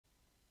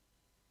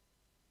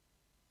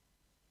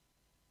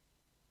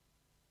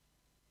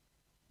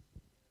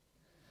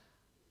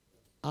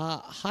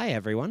Hi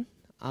everyone.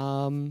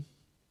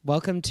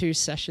 Welcome to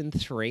session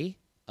 3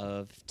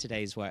 of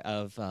today's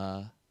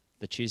the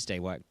Tuesday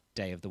work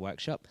day of the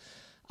workshop.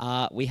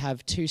 We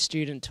have 2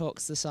 student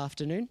talks this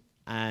afternoon,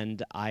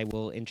 and I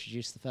will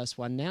introduce the first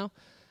one now.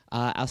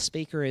 Our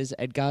speaker is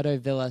Edgardo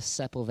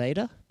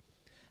Villar-Sepúlveda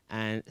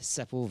and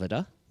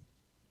Sepúlveda.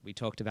 We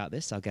talked about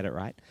this, I'll get it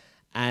right.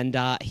 And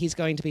he's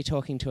going to be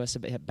talking to us a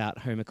bit about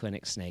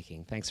homoclinic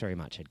snaking. Thanks very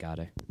much,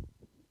 Edgardo.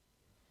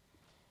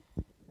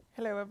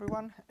 Hello,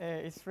 everyone.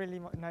 It's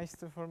really nice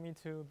for me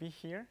to be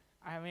here.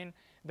 I mean,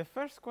 the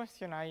first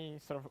question I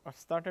sort of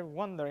started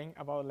wondering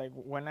about, like,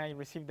 when I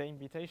received the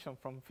invitation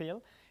from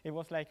Phil, it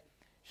was like,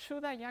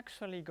 should I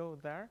actually go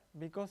there?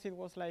 Because it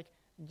was like,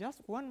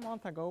 just 1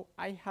 month ago,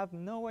 I had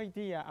no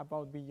idea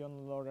about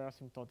beyond order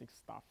asymptotic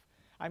stuff.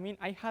 I mean,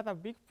 I had a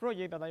big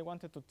project that I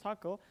wanted to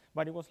tackle,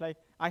 but it was like,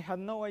 I had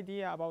no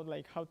idea about,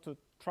 like, how to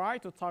try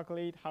to tackle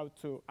it, how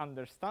to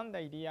understand the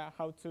idea,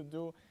 how to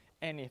do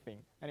anything.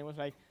 And it was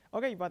like,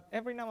 okay, but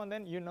every now and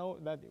then you know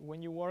that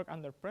when you work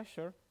under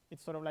pressure,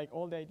 it's sort of like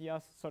all the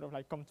ideas sort of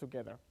like come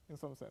together in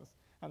some sense.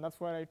 And that's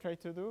what I tried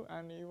to do.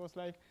 And it was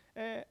like,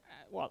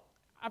 well,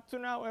 up to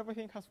now,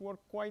 everything has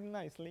worked quite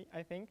nicely,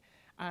 I think.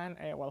 And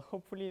well,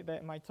 hopefully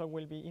my talk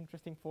will be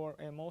interesting for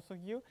most of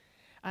you.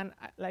 And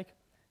like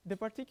the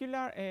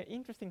particular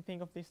interesting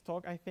thing of this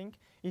talk, I think,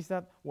 is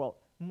that, well,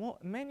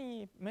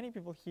 many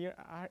people here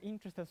are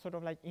interested sort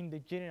of like in the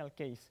general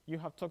case. You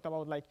have talked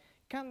about, like,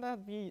 can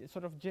that be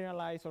sort of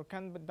generalized, or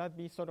can that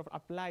be sort of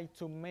applied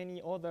to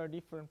many other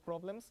different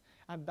problems?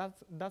 And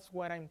that's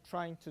what I'm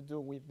trying to do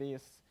with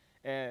this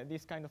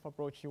kind of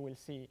approach you will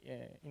see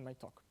in my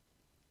talk.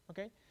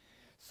 Okay,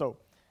 so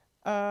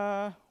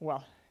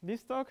well,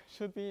 this talk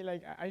should be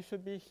like, I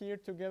should be here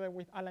together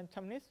with Alan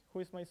Champneys, who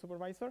is my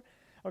supervisor.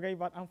 Okay,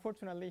 but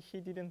unfortunately he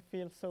didn't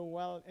feel so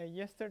well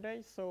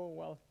yesterday, so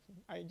well,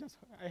 I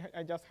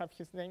just have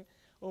his name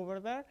over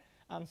there.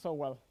 And so,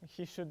 well,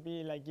 he should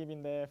be like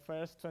giving the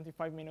first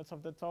 25 minutes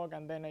of the talk,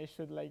 and then I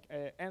should like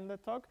end the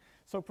talk.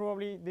 So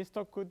probably this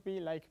talk could be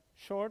like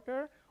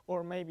shorter,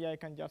 or maybe I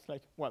can just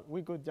like, well,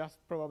 we could just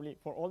probably,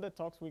 for all the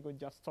talks, we could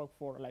just talk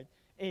for like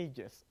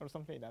ages or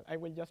something like that. I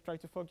will just try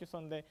to focus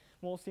on the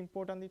most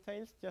important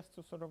details, just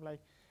to sort of like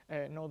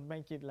not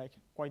make it like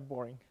quite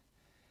boring.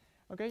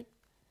 Okay,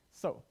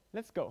 so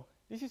let's go.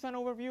 This is an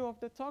overview of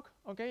the talk.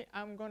 Okay,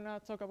 I'm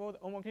gonna talk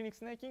about homoclinic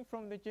snaking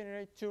from the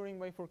generate Turing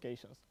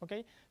bifurcations.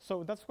 Okay,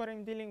 so that's what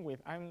I'm dealing with.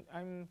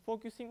 I'm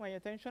focusing my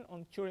attention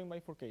on Turing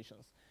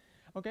bifurcations.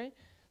 Okay,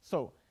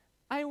 so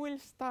I will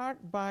start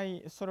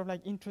by sort of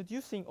like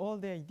introducing all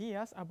the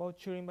ideas about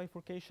Turing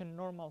bifurcation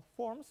normal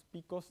forms,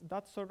 because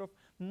that sort of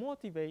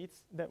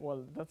motivates that.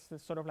 Well, that's the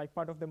sort of like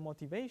part of the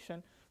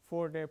motivation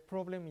for the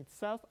problem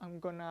itself I'm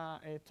gonna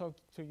talk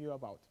to you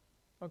about.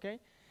 Okay.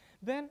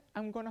 Then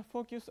I'm going to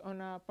focus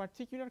on a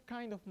particular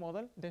kind of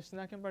model, the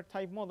Schakenberg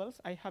type models.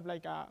 I have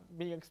like a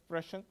big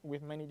expression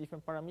with many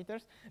different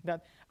parameters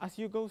that as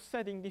you go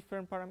setting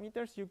different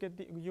parameters, you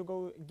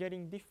go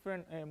getting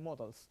different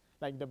models,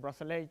 like the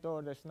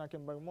Brusselator, the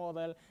Schakenberg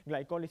model,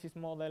 glycolysis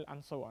model,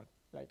 and so on.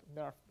 Like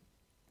there are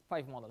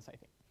 5 models, I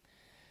think.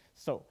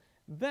 So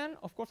then,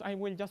 of course, I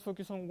will just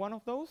focus on one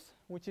of those,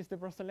 which is the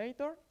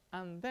Brusselator.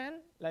 And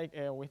then, like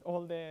with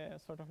all the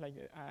sort of like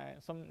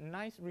some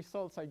nice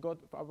results I got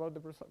about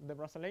the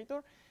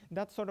Brusselator,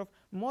 that sort of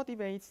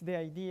motivates the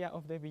idea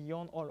of the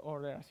beyond all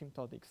order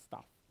asymptotic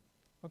stuff.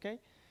 Okay,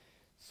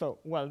 so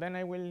well, then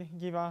I will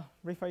give a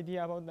brief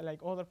idea about the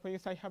like other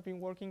projects I have been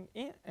working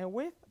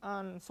with,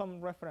 and some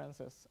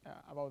references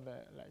about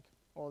the like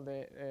all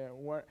the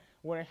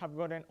where I have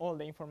gotten all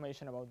the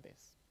information about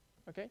this.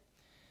 Okay,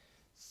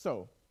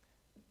 so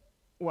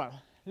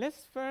well,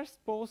 let's first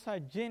pose a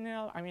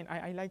general. I mean,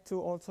 I like to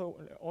also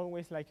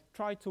always like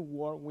try to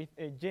work with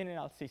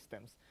general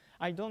systems.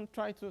 I don't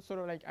try to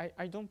sort of like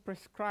I don't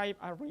prescribe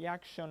a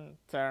reaction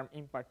term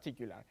in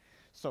particular.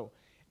 So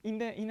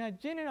in a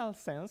general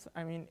sense,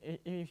 I mean,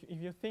 if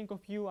you think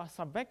of U as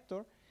a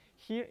vector,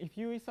 here if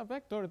U is a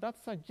vector,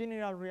 that's a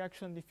general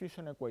reaction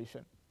diffusion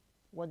equation,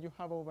 what you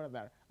have over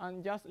there.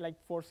 And just like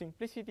for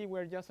simplicity,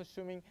 we're just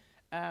assuming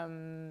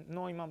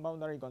Neumann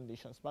boundary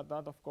conditions, but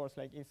that of course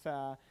like it's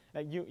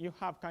like you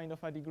have kind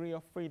of a degree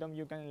of freedom.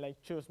 You can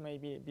like choose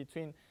maybe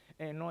between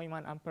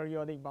Neumann and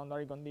periodic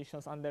boundary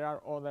conditions, and there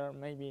are other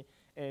maybe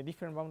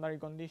different boundary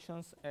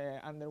conditions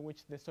under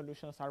which the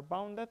solutions are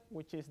bounded,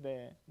 which is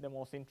the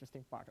most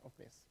interesting part of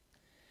this.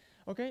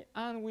 Okay,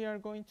 and we are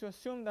going to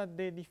assume that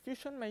the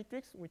diffusion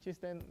matrix, which is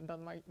then that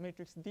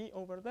matrix D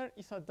over there,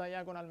 is a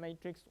diagonal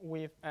matrix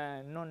with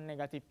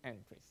non-negative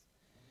entries.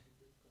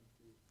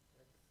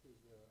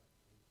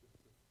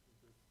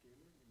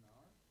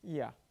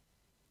 Yeah,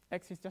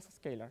 X is just a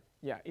scalar.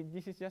 Yeah,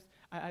 this is just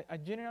a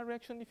general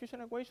reaction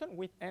diffusion equation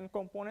with n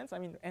components, I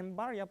mean n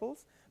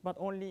variables, but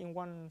only in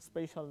one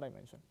spatial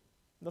dimension.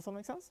 Does that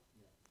make sense?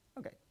 Yeah.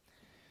 Okay.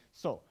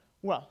 So,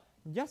 well,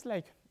 just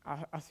like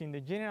as in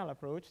the general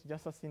approach,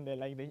 just as in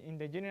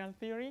the general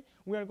theory,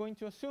 we are going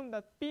to assume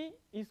that P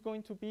is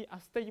going to be a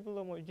stable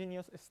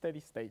homogeneous steady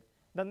state.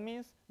 That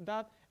means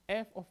that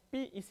f of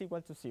P is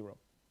equal to 0.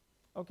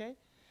 Okay?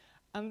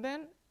 And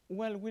then,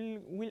 well,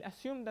 we'll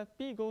assume that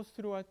P goes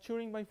through a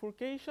Turing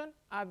bifurcation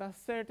at a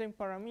certain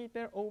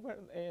parameter over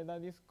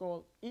that is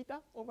called eta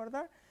over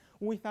there,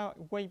 with a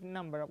wave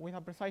number, with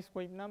a precise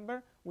wave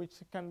number, which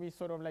can be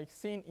sort of like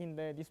seen in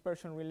the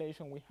dispersion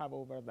relation we have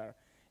over there.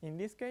 In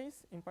this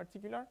case, in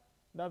particular,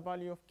 that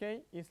value of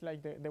k is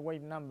like the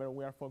wave number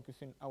we are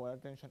focusing our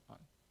attention on.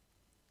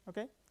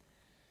 Okay?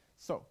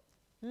 So,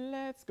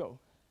 let's go.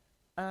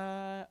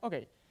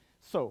 Okay,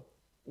 so,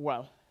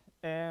 well,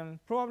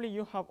 probably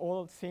you have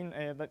all seen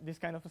this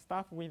kind of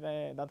stuff with,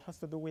 that has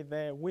to do with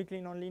the weakly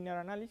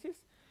nonlinear analysis.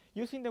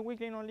 Using the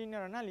weakly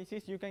nonlinear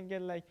analysis, you can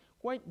get like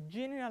quite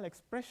general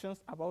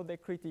expressions about the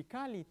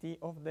criticality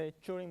of the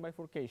Turing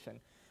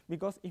bifurcation.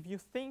 Because if you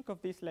think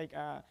of this like,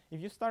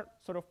 if you start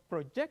sort of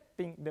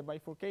projecting the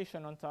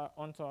bifurcation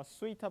onto a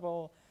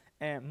suitable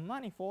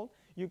manifold,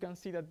 you can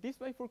see that this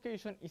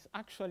bifurcation is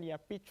actually a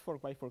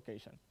pitchfork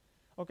bifurcation.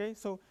 Okay,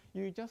 so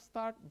you just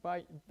start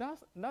by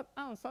that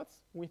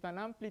ansatz with an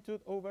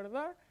amplitude over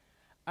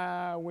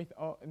there, with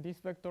this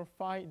vector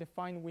phi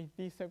defined with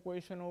this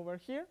equation over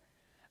here.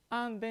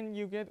 And then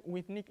you get,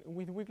 with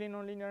weakly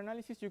nonlinear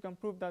analysis, you can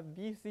prove that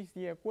this is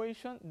the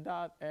equation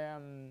that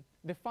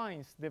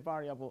defines the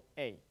variable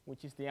a,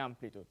 which is the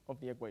amplitude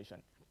of the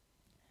equation.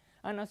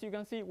 And as you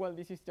can see, well,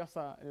 this is just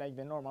like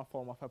the normal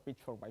form of a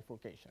pitchfork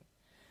bifurcation.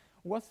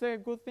 What's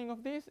the good thing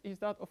of this is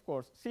that, of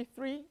course,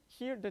 C3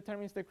 here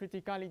determines the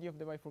criticality of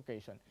the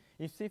bifurcation.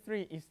 If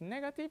C3 is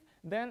negative,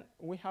 then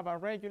we have a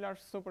regular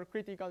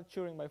supercritical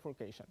Turing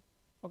bifurcation.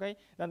 Okay,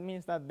 that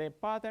means that the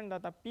pattern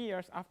that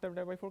appears after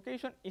the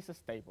bifurcation is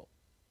stable.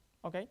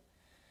 Okay.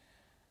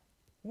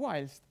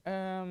 Whilst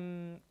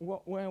when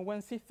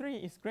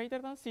C3 is greater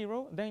than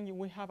 0, then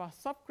we have a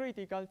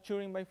subcritical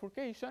Turing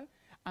bifurcation,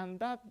 and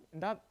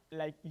that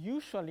like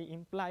usually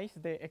implies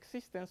the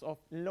existence of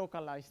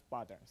localized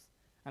patterns,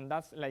 and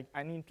that's like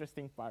an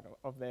interesting part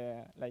of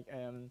the like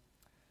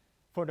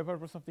for the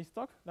purpose of this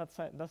talk.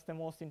 That's the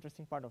most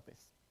interesting part of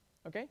this.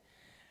 Okay,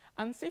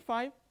 and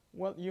C5.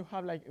 Well, you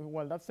have like,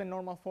 well, that's the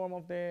normal form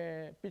of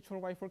the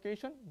pitchfork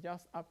bifurcation,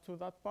 just up to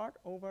that part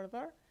over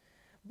there.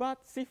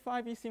 But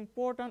C5 is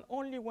important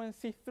only when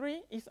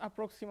C3 is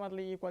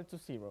approximately equal to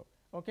 0,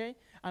 okay?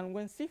 And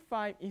when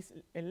C5 is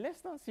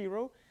less than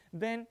 0,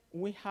 then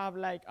we have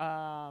like,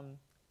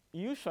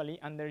 usually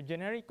under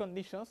generic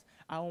conditions,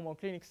 a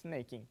homoclinic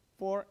snaking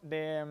for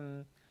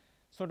the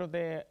sort of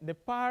the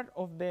part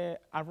of the,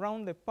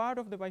 around the part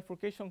of the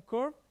bifurcation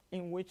curve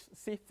in which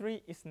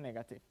C3 is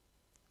negative,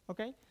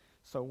 okay?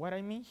 So what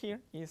I mean here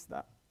is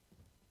that,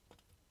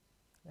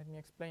 let me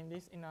explain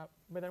this in a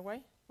better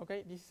way.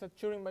 Okay, this is a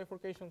Turing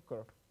bifurcation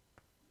curve.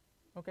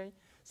 Okay,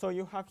 so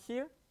you have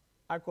here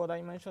a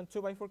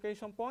codimension-two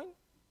bifurcation point.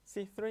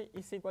 C3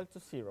 is equal to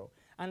 0.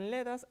 And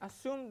let us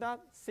assume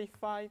that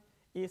C5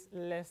 is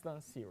less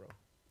than 0.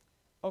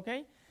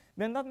 Okay,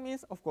 then that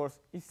means, of course,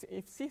 if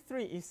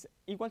C3 is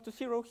equal to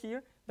 0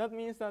 here, that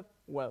means that,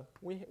 well,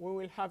 we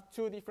will have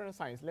two different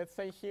signs. Let's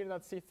say here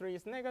that C3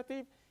 is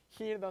negative,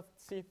 here that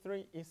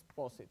C3 is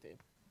positive.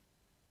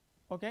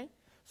 Okay?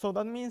 So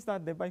that means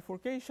that the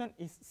bifurcation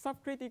is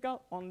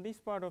subcritical on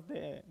this part of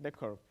the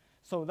curve.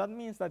 So that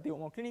means that the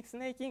homoclinic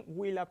snaking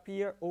will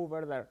appear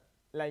over there,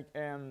 like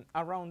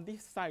around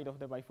this side of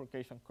the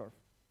bifurcation curve.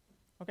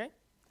 Okay?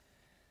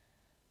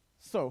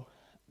 So,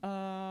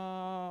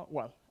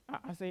 well,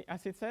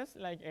 as it says,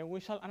 like we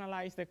shall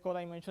analyze the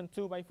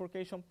codimension-two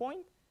bifurcation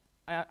point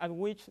at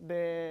which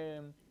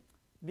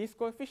this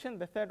coefficient,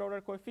 the third order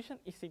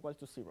coefficient, is equal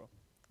to 0.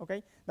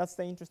 Okay, that's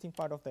the interesting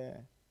part of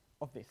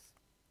this.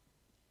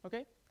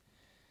 Okay,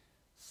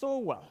 so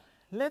well,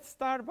 let's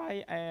start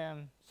by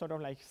sort of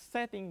like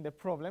setting the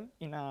problem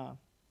in a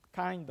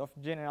kind of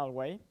general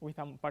way with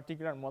a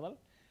particular model.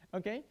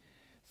 Okay,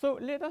 so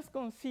let us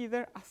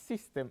consider a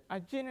system, a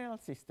general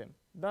system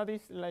that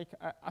is like,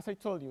 as I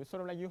told you,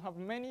 sort of like you have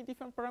many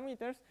different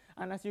parameters,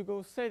 and as you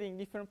go setting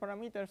different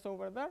parameters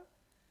over there,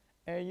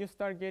 you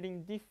start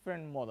getting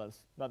different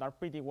models that are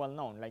pretty well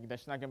known. Like the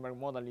Schakenberg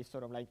model is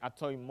sort of like a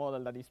toy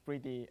model that is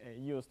pretty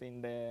used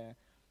in the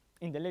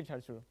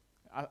literature,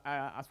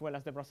 as well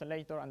as the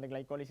Brusselator and the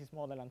glycolysis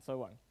model and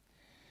so on.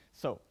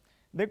 So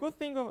the good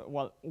thing of,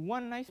 well,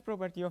 one nice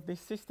property of this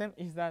system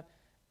is that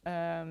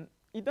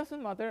it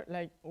doesn't matter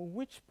like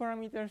which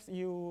parameters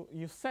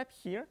you set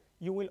here,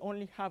 you will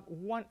only have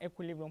one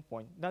equilibrium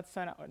point. That's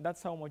a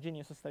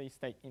homogeneous steady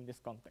state in this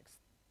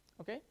context.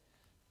 Okay.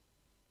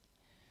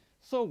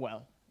 So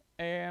well,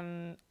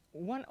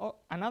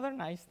 another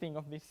nice thing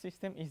of this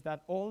system is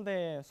that all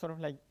the sort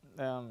of like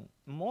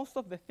most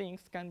of the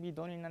things can be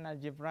done in an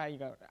algebraic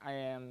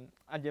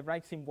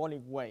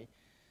symbolic way.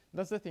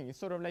 That's the thing. It's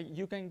sort of like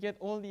you can get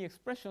all the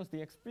expressions,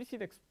 the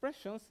explicit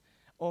expressions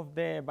of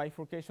the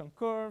bifurcation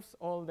curves,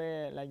 all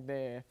the like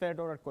the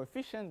third order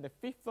coefficient, the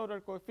fifth order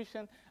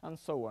coefficient, and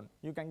so on.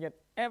 You can get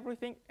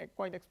everything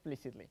quite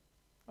explicitly.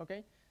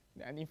 Okay,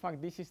 and in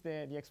fact, this is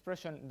the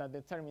expression that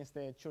determines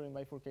the Turing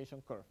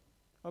bifurcation curve.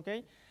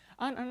 Okay,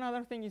 and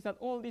another thing is that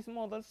all these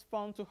models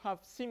found to have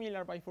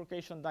similar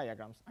bifurcation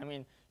diagrams. I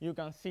mean, you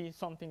can see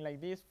something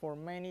like this for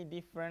many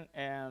different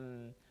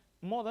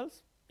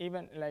models,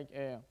 even like,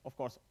 of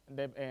course,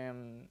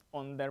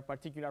 on their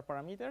particular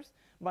parameters.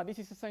 But this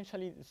is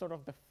essentially sort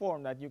of the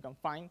form that you can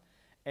find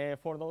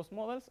for those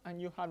models.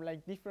 And you have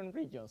like different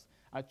regions,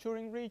 a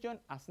Turing region,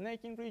 a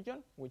snaking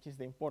region, which is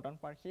the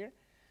important part here.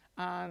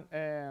 And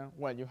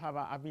well, you have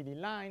a BD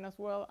line as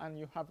well, and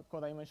you have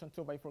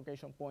codimension-two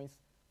bifurcation points,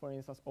 for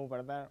instance,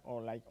 over there,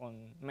 or like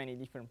on many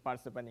different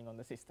parts depending on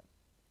the system.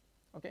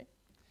 Okay?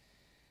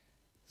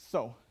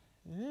 So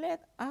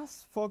let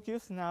us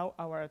focus now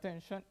our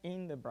attention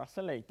in the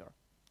Brusselator,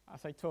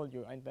 as I told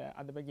you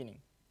at the beginning.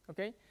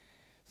 Okay?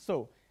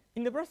 So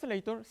in the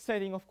Brusselator,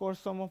 setting, of course,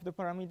 some of the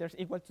parameters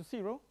equal to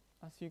 0,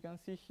 as you can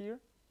see here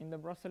in the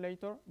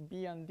Brusselator,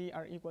 B and D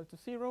are equal to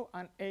 0,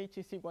 and H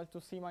is equal to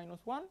C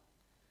minus 1.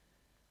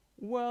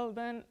 Well,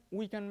 then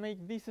we can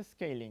make this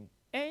scaling.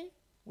 A,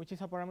 which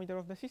is a parameter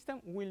of the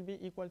system, will be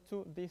equal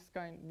to this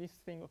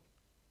thing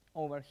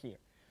over here.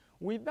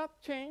 With that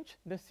change,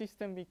 the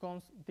system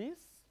becomes this,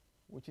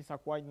 which is a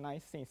quite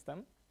nice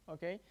system,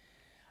 okay?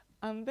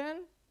 And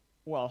then,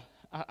 well,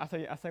 as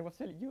I was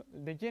telling you,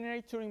 the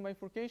generate Turing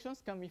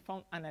bifurcations can be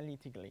found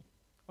analytically,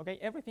 okay?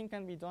 Everything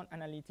can be done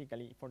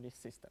analytically for this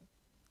system,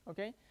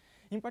 okay?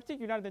 In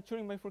particular, the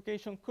Turing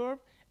bifurcation curve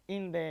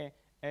in the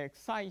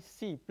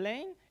psi-c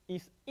plane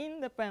is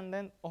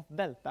independent of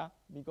delta,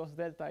 because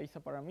delta is a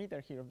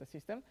parameter here of the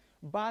system,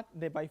 but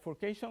the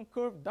bifurcation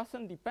curve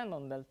doesn't depend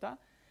on delta.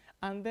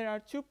 And there are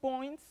 2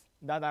 points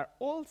that are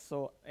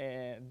also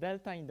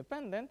delta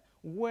independent,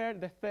 where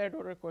the third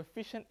order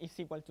coefficient is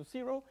equal to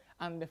 0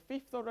 and the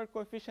fifth order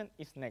coefficient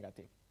is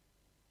negative.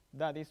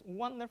 That is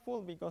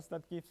wonderful, because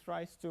that gives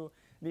rise to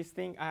this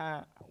thing,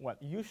 well,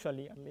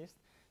 usually at least,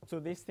 to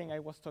this thing I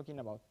was talking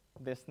about,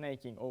 the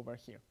snaking over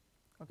here.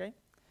 Okay?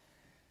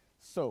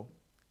 So,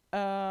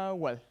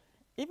 well,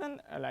 even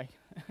like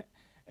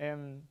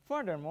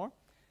furthermore,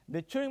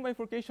 the Turing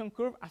bifurcation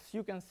curve, as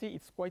you can see,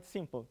 it's quite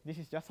simple. This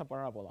is just a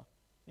parabola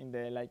in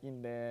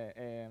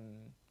the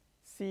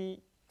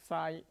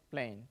C-psi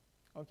plane,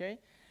 okay?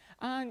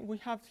 And we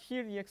have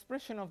here the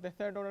expression of the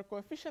third order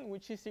coefficient,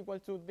 which is equal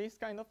to this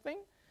kind of thing,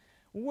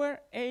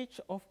 where h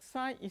of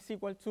psi is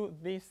equal to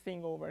this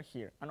thing over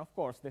here. And of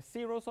course, the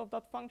zeros of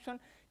that function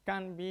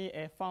can be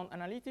found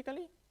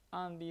analytically,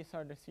 and these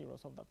are the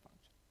zeros of that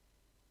function,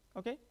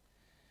 okay?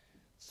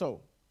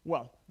 So,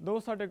 well,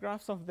 those are the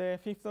graphs of the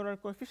fifth order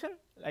coefficient.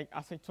 Like,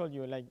 as I told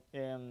you, like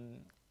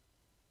the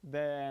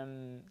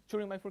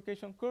Turing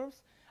bifurcation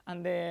curves,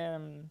 and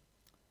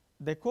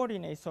the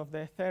coordinates of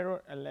the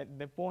third,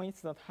 the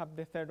points that have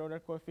the third order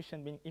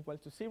coefficient being equal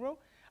to 0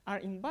 are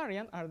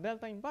invariant, are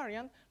delta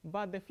invariant,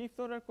 but the fifth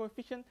order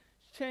coefficient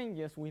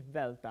changes with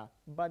delta,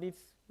 but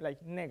it's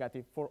like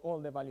negative for all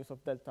the values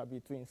of delta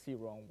between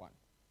 0 and 1,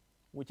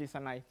 which is a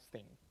nice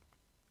thing,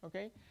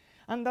 okay?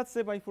 And that's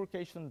the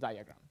bifurcation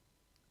diagram.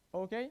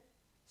 Okay,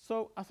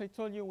 so as I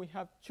told you, we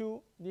have 2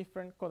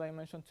 different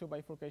codimension-two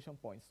bifurcation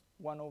points,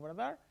 one over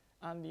there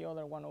and the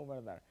other one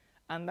over there.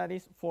 And that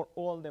is for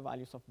all the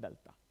values of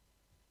delta.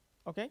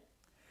 Okay?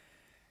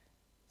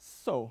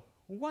 So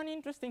one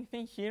interesting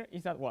thing here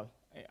is that, well,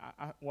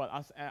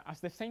 as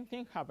the same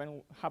thing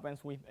happens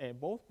with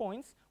both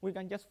points, we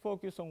can just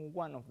focus on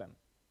one of them.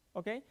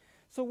 Okay?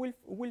 So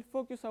we'll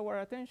focus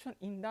our attention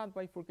in that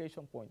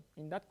bifurcation point,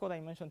 in that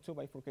codimension-two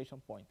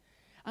bifurcation point.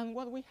 And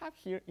what we have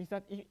here is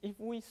that if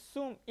we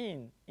zoom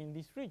in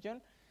this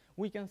region,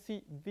 we can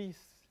see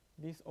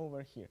this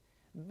over here.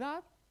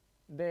 That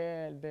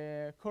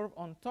the curve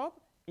on top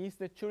is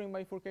the Turing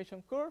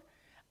bifurcation curve,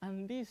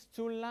 and these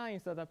 2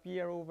 lines that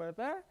appear over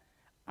there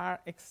are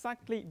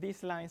exactly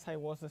these lines I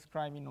was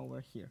describing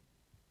over here.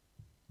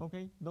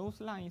 Okay, those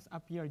lines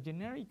appear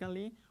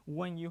generically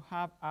when you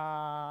have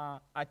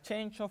a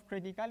change of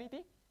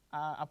criticality,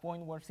 a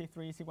point where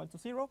C3 is equal to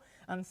 0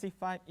 and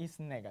C5 is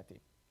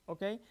negative.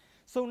 Okay,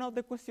 so now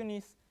the question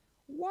is,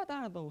 what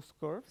are those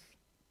curves?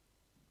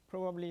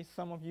 Probably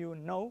some of you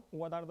know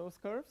what are those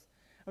curves,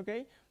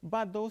 okay?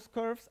 But those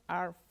curves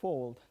are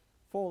fold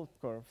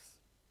curves,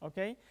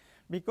 okay?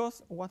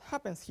 Because what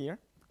happens here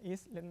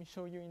is, let me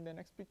show you in the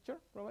next picture,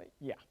 probably,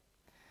 yeah.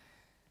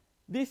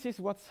 This is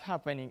what's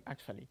happening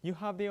actually. You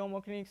have the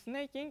homoclinic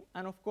snaking,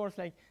 and of course,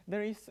 like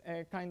there is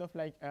a kind of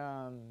like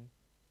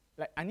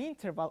an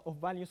interval of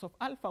values of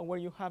alpha where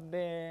you have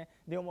the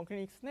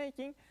homoclinic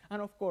snaking,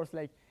 and of course,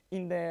 like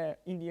in the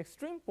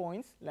extreme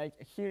points, like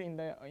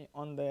here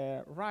on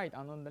the right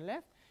and on the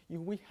left,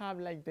 we have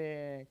like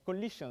the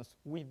collisions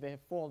with the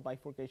fold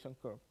bifurcation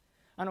curve.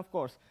 And of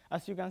course,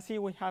 as you can see,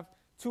 we have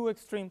 2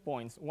 extreme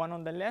points, one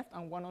on the left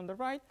and one on the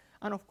right,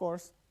 and of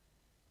course,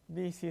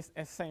 this is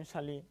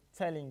essentially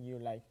telling you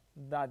like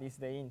that is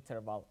the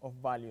interval of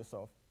values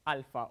of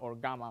alpha or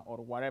gamma or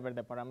whatever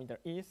the parameter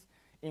is,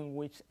 in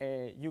which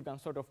you can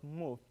sort of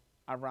move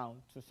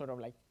around to sort of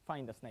like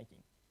find the snaking.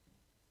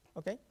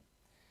 Okay?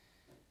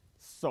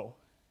 So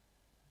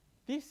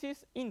this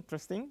is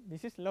interesting.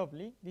 This is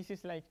lovely. This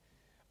is like,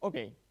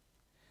 okay,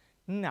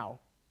 now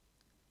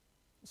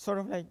sort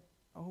of like,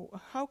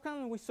 how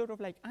can we sort of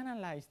like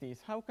analyze this?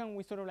 How can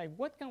we sort of like,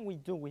 what can we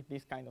do with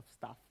this kind of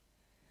stuff?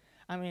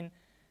 I mean,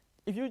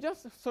 if you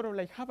just sort of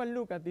like have a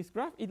look at this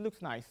graph, it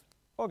looks nice.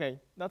 Okay,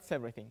 that's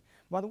everything.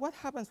 But what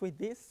happens with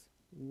this?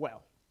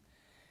 Well,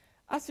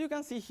 as you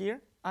can see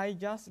here, I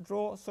just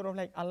draw sort of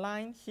like a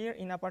line here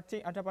in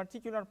at a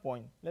particular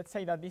point. Let's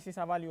say that this is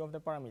a value of the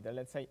parameter.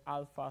 Let's say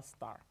alpha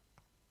star.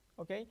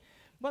 Okay?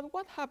 But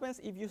what happens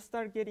if you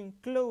start getting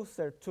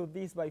closer to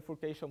this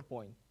bifurcation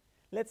point?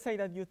 Let's say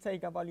that you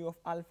take a value of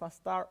alpha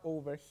star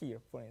over here,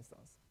 for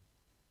instance.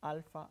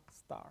 Alpha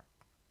star.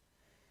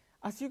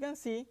 As you can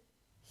see,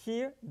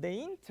 here the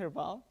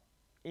interval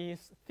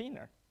is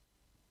thinner.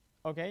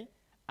 Okay?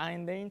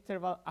 And the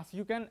interval, as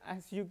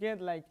you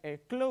get like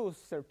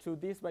closer to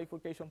this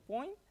bifurcation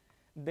point,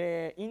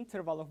 the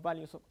interval of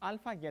values of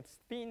alpha gets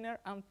thinner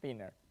and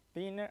thinner,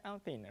 thinner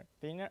and thinner,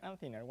 thinner and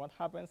thinner. What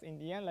happens in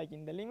the end, like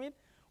in the limit?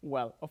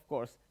 Well, of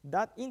course,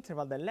 that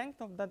interval, the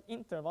length of that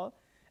interval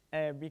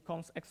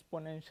becomes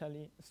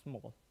exponentially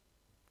small,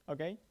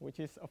 okay? Which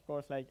is, of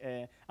course, like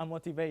a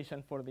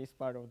motivation for this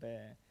part of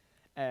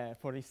the,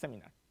 for this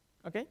seminar,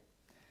 okay?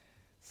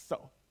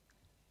 So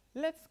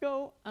let's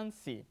go and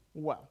see.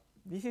 Well,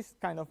 this is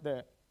kind of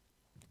the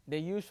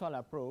usual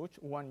approach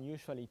one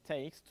usually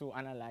takes to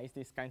analyze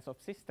these kinds of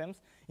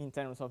systems in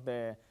terms of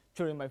the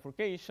Turing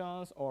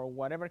bifurcations or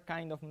whatever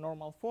kind of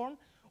normal form.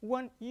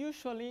 One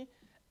usually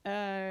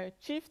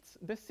shifts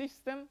the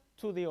system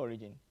to the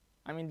origin.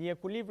 I mean, the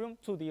equilibrium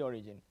to the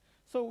origin.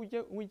 So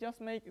we just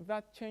make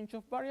that change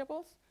of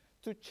variables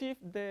to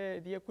shift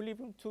the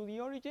equilibrium to the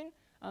origin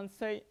and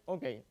say,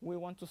 OK, we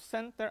want to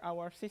center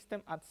our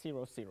system at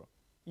 0, 0.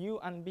 U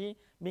and B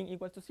being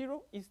equal to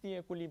 0 is the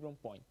equilibrium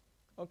point.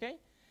 Okay?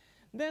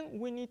 Then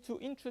we need to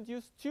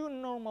introduce two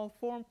normal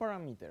form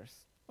parameters.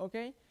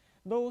 Okay?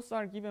 Those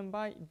are given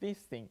by this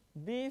thing.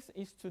 This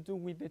is to do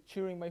with the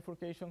Turing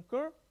bifurcation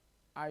curve.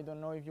 I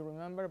don't know if you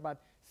remember,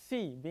 but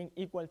C being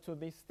equal to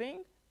this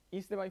thing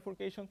is the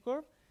bifurcation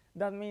curve.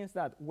 That means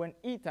that when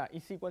eta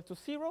is equal to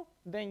 0,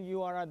 then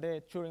you are at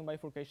the Turing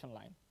bifurcation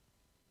line.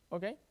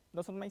 Okay?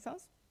 Does that make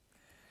sense?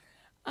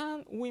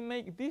 And we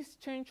make this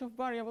change of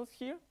variables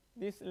here,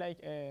 this like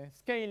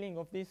scaling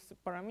of this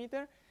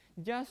parameter,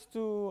 just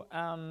to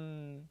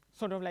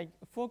sort of like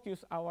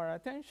focus our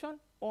attention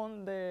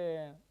on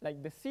the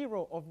like the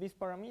 0 of this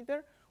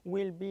parameter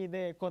will be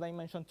the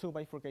codimension-two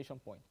bifurcation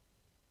point.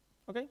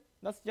 Okay,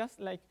 that's just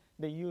like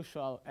the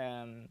usual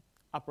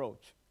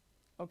approach.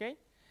 Okay,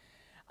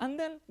 and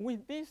then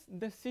with this,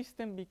 the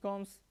system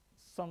becomes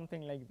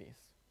something like this,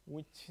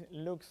 which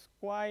looks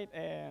quite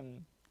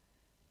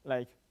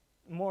like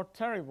more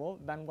terrible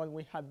than what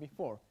we had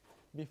before.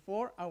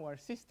 Before, our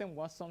system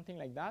was something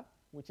like that,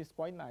 which is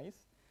quite nice.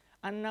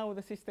 And now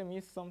the system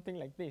is something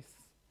like this.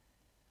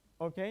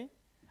 Okay?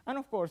 And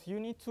of course, you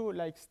need to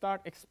like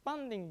start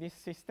expanding this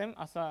system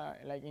as a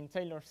like in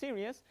Taylor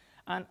series.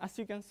 And as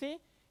you can see,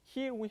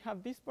 here we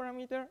have this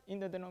parameter in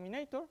the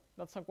denominator.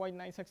 That's a quite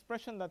nice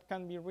expression that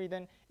can be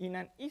written in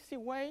an easy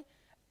way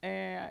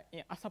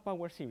as a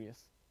power series.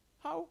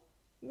 How?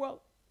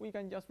 Well, we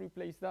can just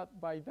replace that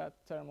by that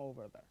term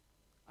over there.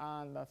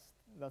 And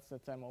that's the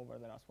term over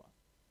there as well.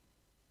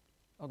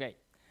 Okay,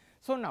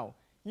 so now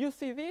you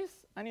see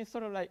this, and it's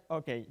sort of like,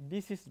 okay,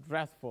 this is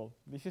dreadful.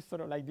 This is sort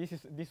of like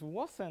this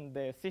wasn't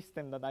the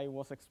system that I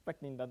was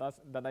expecting,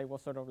 that I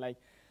was sort of like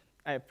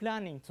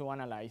planning to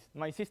analyze.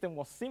 My system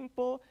was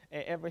simple.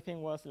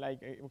 Everything was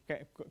like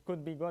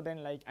could be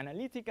gotten like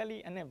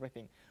analytically and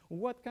everything.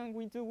 What can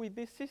we do with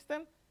this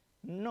system?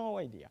 No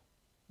idea.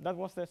 That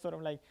was the sort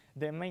of like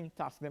the main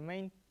task, the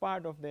main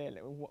part of the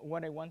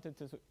what I wanted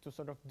to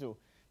sort of do,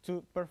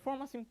 to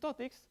perform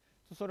asymptotics,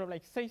 to sort of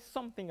like say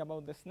something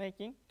about the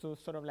snaking, to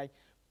sort of like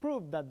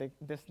prove that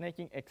the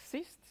snaking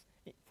exists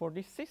for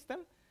this system,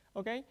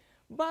 okay?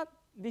 But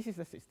this is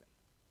the system,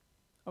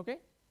 okay?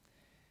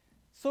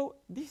 So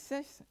this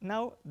is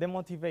now the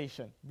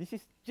motivation. This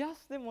is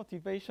just the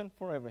motivation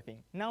for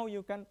everything. Now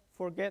you can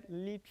forget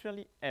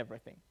literally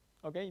everything,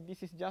 okay?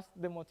 This is just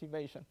the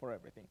motivation for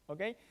everything,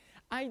 okay?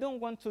 I don't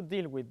want to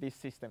deal with this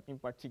system in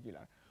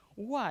particular.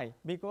 Why?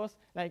 Because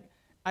like,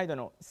 I don't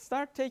know,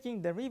 start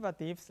taking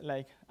derivatives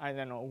like, I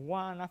don't know,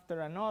 one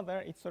after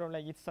another. It's sort of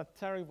like, it's a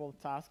terrible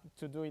task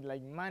to do it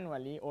like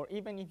manually, or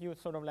even if you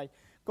sort of like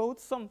code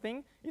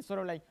something, it's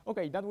sort of like,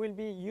 okay, that will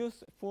be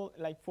useful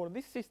like for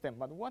this system,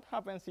 but what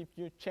happens if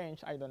you change,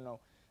 I don't know,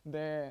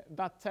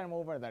 that term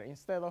over there?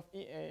 Instead of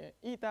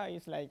eta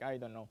is like, I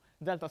don't know,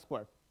 delta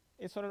squared.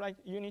 It's sort of like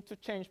you need to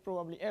change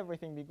probably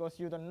everything because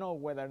you don't know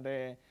whether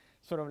the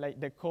sort of like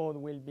the code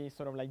will be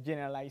sort of like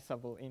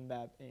generalizable in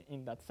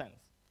that sense,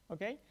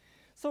 okay?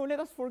 So let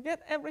us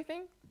forget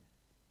everything,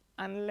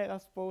 and let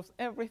us pose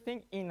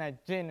everything in a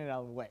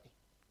general way.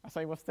 As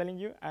I was telling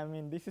you, I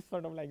mean, this is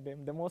sort of like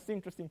the most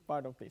interesting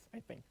part of this, I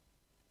think.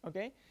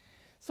 Okay?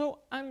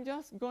 So I'm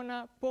just going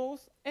to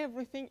pose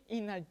everything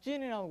in a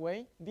general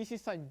way. This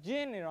is a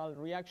general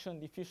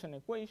reaction-diffusion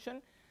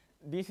equation.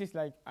 This is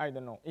like, I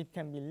don't know, it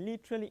can be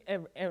literally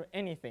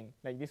anything.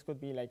 Like this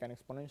could be like an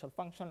exponential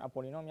function, a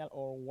polynomial,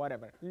 or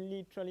whatever,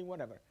 literally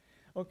whatever.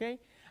 Okay,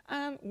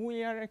 and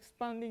we are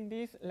expanding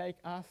this like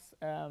as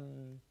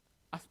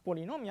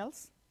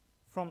polynomials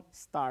from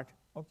start.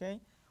 Okay,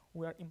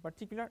 we are in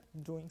particular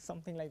doing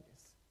something like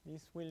this.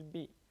 This will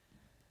be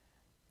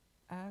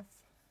f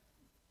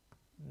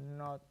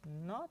naught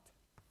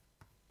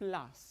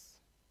plus,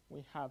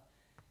 we have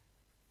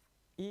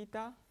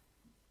eta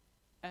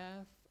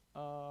f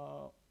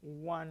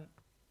 1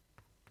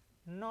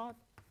 naught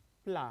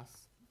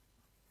plus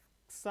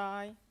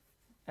psi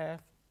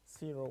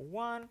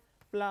f01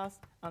 plus,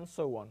 and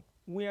so on.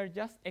 We are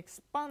just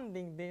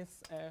expanding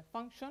this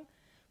function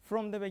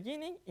from the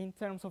beginning in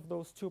terms of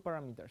those two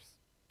parameters.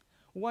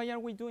 Why are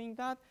we doing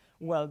that?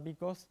 Well,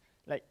 because,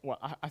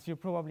 as you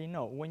probably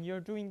know, when you're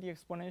doing the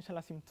exponential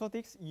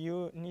asymptotics,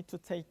 you need to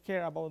take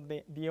care about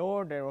the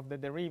order of the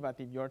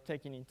derivative you're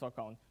taking into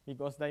account,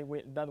 because that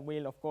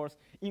will, of course,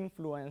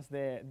 influence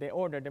the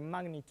order, the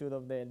magnitude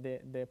of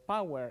the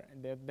power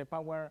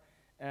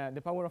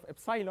of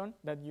epsilon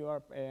that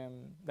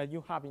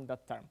you have in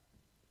that term.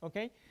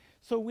 Okay,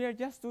 so we are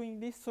just doing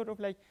this sort of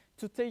like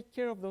to take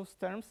care of those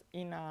terms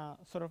in a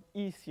sort of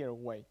easier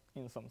way,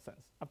 in some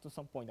sense, up to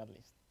some point at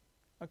least.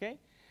 Okay,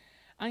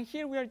 and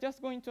here we are just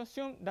going to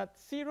assume that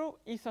 0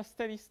 is a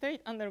steady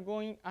state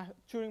undergoing a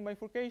Turing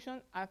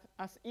bifurcation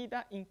as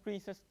eta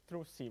increases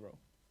through 0.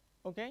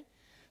 Okay,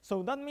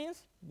 so that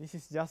means, this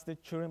is just the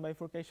Turing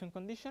bifurcation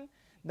condition,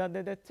 that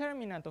the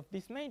determinant of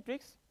this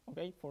matrix,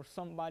 okay, for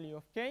some value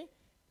of k,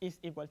 is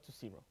equal to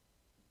 0.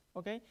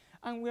 Okay,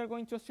 and we are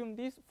going to assume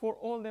this for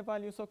all the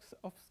values of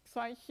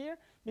psi here,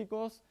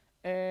 because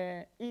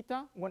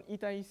eta, when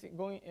eta is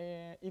going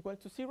equal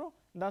to 0,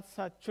 that's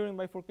a Turing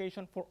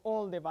bifurcation for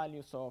all the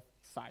values of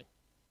psi.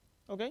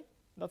 Okay,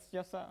 that's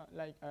just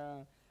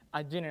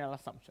a general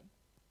assumption.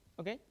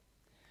 Okay,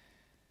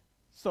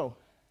 so,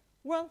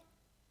 well,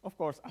 of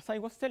course, as I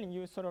was telling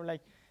you, sort of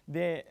like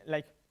there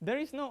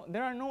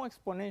are no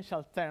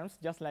exponential terms,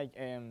 just like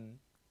in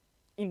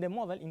the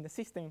model, in the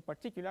system in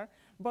particular.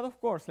 But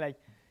of course, like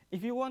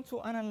if you want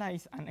to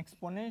analyze an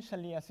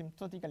exponentially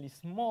asymptotically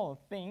small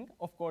thing,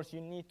 of course you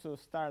need to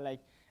start like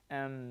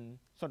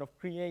sort of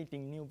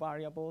creating new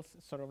variables,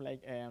 sort of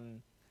like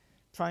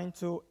trying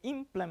to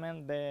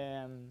implement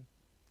the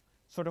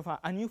sort of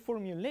a new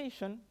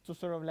formulation to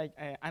sort of like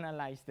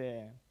analyze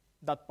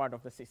that part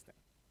of the system.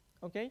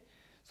 Okay,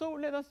 so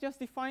let us just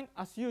define,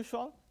 as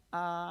usual,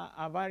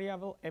 a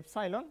variable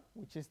epsilon,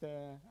 which is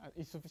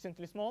is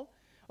sufficiently small.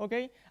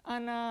 Okay,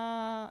 and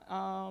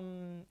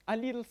a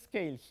little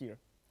scale here.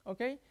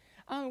 Okay,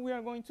 and we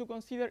are going to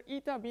consider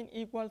eta being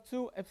equal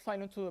to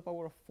epsilon to the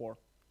power of 4.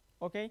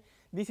 Okay,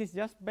 this is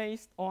just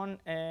based on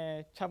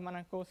Chapman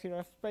and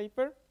Kozyreff's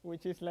paper,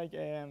 which is like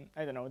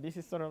I don't know. This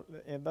is sort of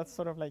that's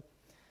sort of like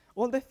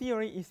all the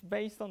theory is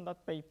based on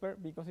that paper,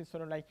 because it's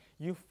sort of like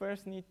you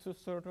first need to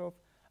sort of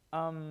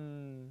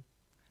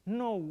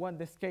know what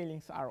the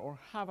scalings are, or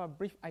have a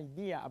brief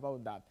idea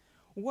about that.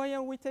 Why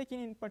are we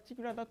taking in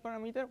particular that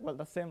parameter? Well,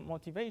 that's the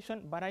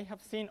motivation, but I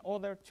have seen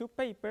other two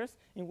papers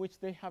in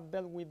which they have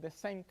dealt with the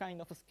same kind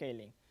of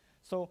scaling.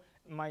 So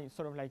my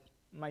sort of like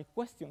my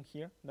question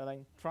here that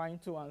I'm trying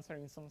to answer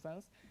in some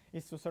sense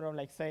is to sort of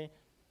like say,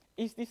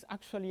 is this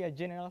actually a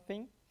general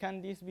thing?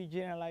 Can this be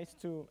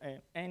generalized to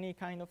any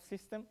kind of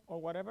system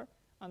or whatever?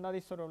 And that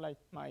is sort of like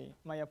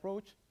my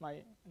approach.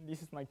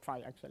 This is my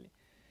try actually.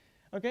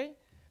 Okay,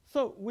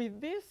 so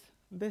with this,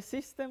 the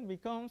system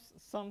becomes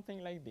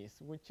something like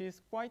this, which is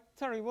quite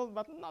terrible,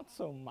 but not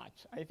so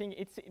much. I think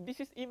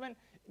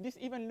this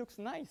even looks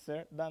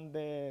nicer than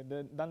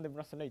the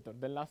Brusselator,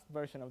 the last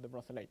version of the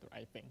Brusselator,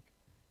 I think.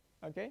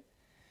 Okay,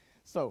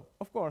 so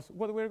of course,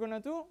 what we're gonna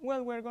do?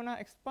 Well, we're gonna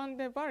expand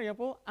the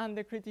variable and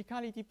the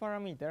criticality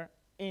parameter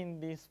in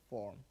this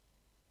form.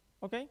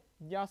 Okay,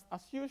 just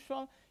as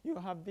usual, you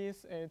have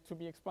this to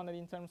be expanded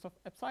in terms of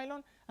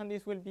epsilon, and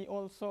this will be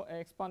also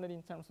expanded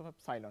in terms of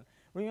epsilon.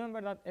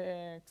 Remember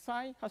that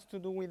psi has to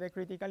do with the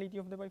criticality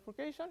of the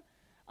bifurcation,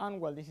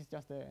 and well, this is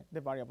just the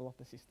variable of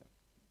the system.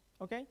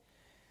 Okay,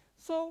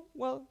 so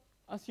well,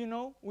 as you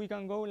know, we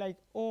can go like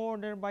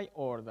order by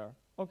order.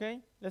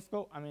 Okay, let's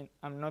go. I mean,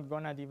 I'm not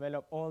gonna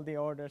develop all the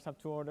orders up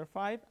to order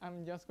 5.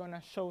 I'm just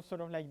gonna show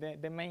sort of like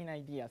the main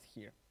ideas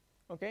here.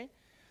 Okay,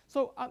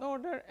 so at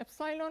order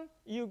epsilon,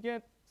 you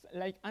get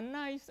like a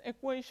nice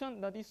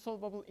equation that is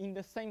solvable in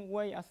the same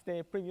way as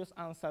the previous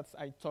ansatz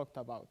I talked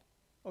about.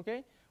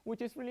 Okay,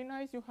 which is really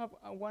nice. You have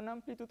one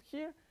amplitude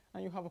here,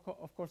 and you have,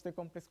 of course, the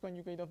complex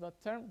conjugate of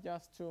that term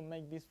just to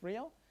make this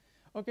real.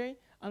 Okay,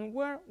 and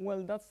where?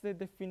 Well, that's the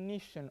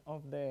definition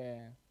of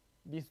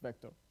this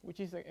vector, which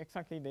is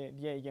exactly the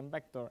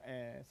eigenvector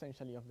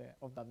essentially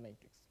of that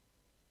matrix.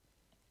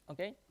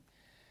 Okay,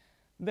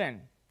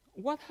 then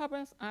what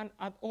happens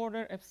at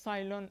order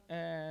epsilon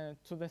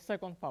to the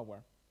second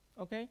power?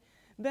 Okay,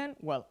 then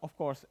well, of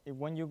course,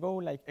 when you go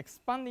like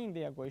expanding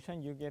the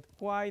equation, you get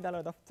quite a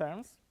lot of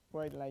terms.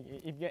 Quite like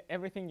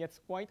everything gets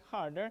quite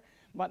harder.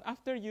 But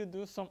after you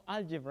do some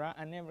algebra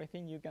and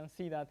everything, you can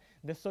see that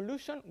the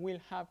solution will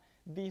have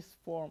this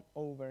form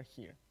over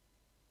here.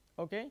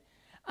 Okay,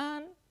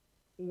 and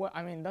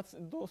I mean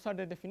those are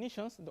the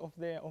definitions of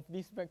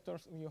these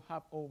vectors you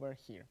have over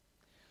here.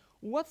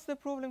 What's the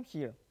problem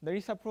here? There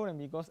is a problem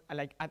because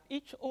like at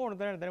each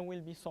order there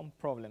will be some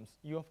problems.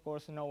 You of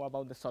course know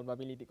about the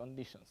solvability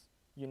conditions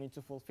you need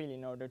to fulfill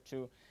in order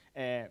to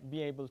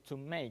be able to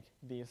make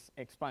these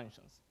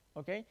expansions.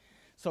 Okay?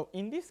 So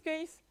in this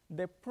case,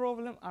 the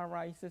problem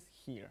arises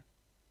here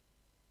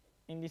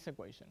in this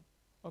equation.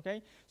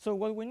 Okay? So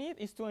what we need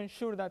is to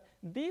ensure that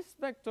this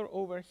vector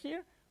over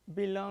here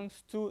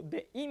belongs to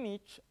the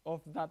image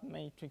of that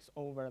matrix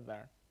over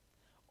there.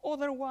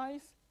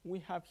 Otherwise, we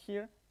have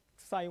here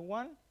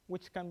psi1,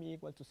 which can be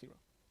equal to 0.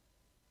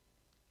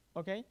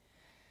 Okay?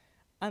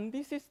 And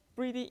this is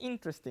pretty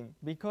interesting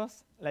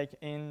because, like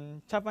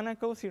in Chapman and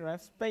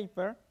Kozyreff's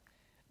paper,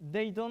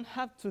 they don't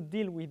have to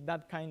deal with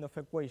that kind of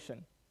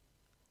equation.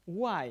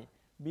 Why?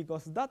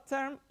 Because that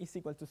term is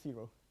equal to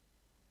 0.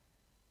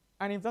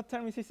 And if that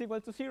term is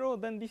equal to 0,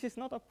 then this is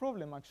not a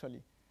problem,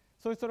 actually.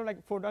 So it's sort of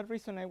like, for that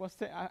reason, I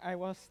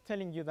was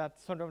telling you that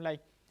sort of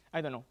like,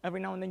 I don't know, every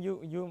now and then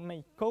you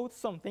may code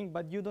something,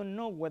 but you don't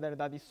know whether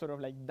that is sort of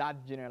like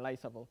that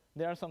generalizable.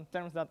 There are some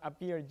terms that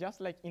appear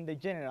just like in the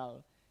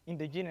general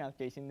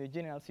case, in the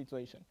general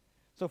situation.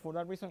 So for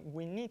that reason,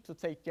 we need to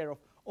take care of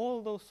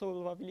all those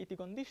solvability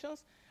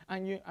conditions,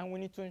 and we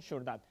need to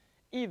ensure that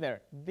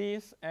either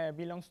this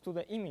belongs to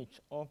the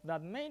image of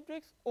that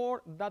matrix,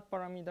 or that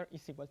parameter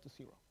is equal to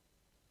 0.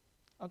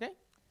 Okay?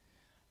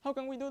 How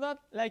can we do that?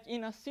 Like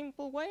in a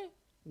simple way?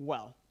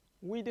 Well,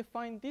 we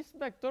define this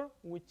vector,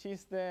 which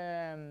is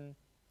the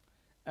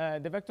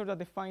vector that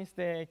defines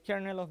the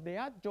kernel of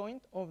the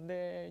adjoint of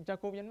the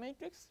Jacobian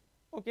matrix.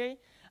 Okay,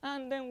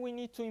 and then we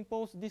need to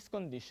impose this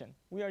condition.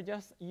 We are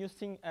just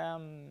using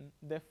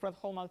the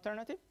Fredholm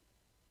alternative.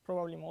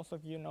 Probably most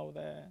of you know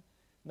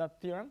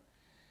that theorem.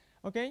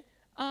 Okay,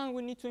 and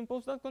we need to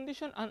impose that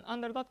condition, and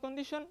under that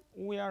condition,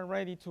 we are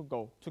ready to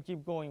go, to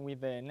keep going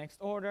with the next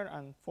order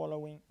and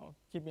following, or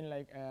keep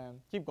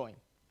going.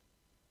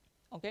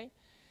 Okay.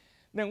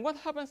 Then what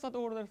happens at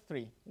order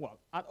 3? Well,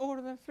 at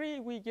order 3,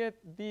 we get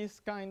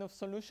this kind of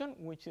solution,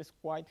 which is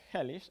quite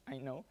hellish, I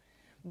know.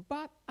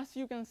 But as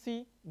you can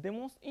see, the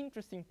most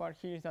interesting part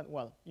here is that,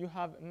 well, you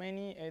have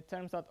many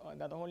terms that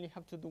only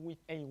have to do with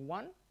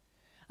A1.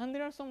 And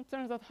there are some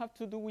terms that have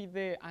to do with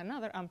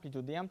another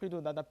amplitude, the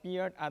amplitude that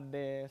appeared at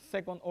the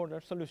second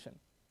order solution.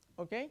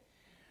 Okay?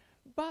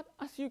 But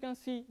as you can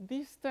see,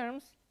 these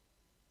terms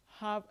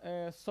have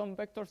some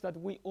vectors that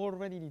we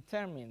already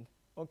determined.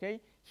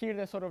 Okay, here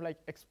the sort of like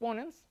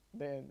exponents,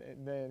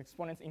 the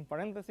exponents in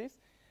parentheses,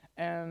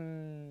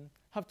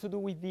 have to do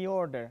with the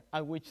order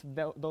at which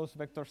those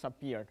vectors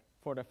appeared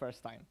for the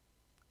first time.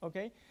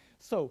 Okay,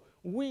 so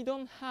we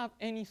don't have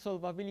any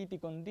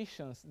solvability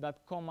conditions that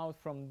come out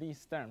from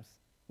these terms,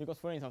 because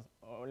for instance,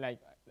 like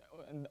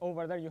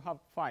over there you have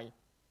phi,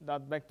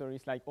 that vector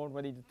is like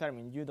already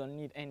determined. You don't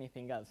need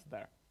anything else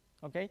there.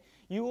 Okay,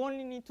 you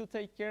only need to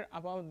take care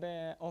about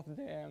the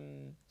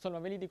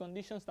solvability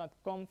conditions that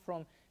come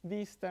from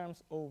these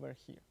terms over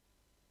here,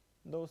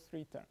 those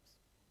 3 terms.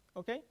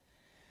 Okay,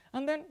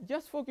 and then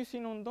just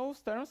focusing on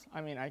those terms. I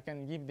mean, I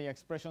can give the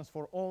expressions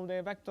for all the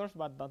vectors,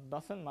 but that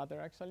doesn't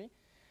matter actually.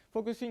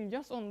 Focusing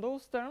just on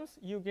those terms,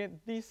 you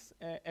get these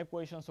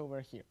equations over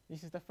here.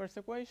 This is the first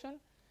equation,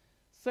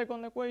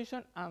 second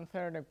equation, and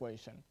third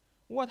equation.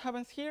 What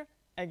happens here?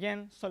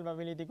 Again,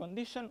 solvability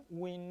condition.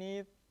 We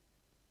need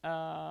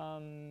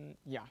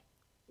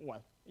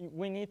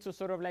we need to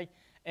sort of like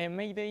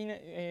make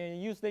the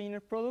use the inner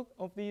product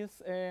of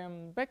this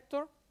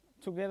vector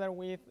together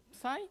with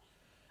psi,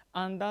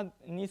 and that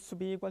needs to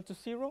be equal to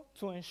 0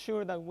 to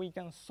ensure that we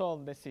can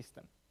solve the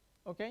system.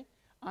 Okay,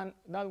 and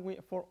that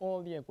for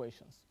all the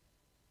equations.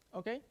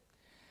 Okay,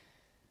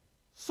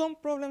 some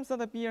problems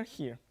that appear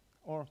here,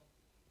 or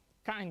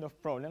kind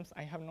of problems.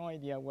 I have no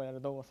idea whether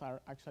those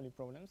are actually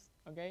problems.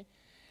 Okay,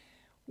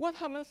 what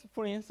happens,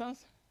 for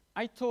instance?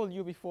 I told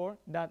you before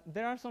that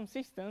there are some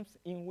systems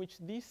in which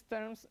this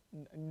term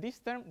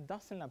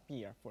doesn't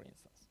appear, for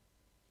instance.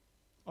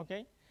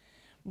 Okay?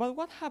 But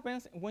what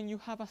happens when you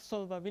have a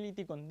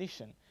solvability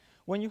condition?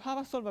 When you have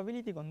a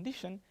solvability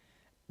condition,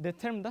 the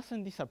term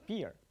doesn't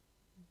disappear.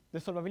 The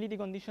solvability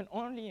condition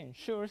only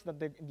ensures that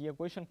the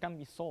equation can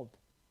be solved.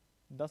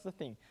 That's the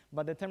thing.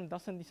 But the term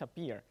doesn't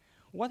disappear.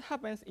 What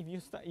happens if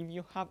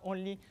you have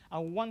only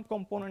a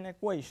one-component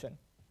equation?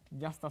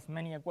 Just as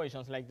many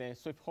equations like the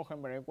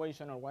Swift-Hohenberg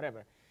equation or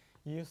whatever,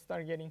 you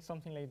start getting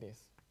something like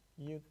this.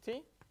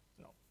 ut,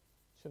 no,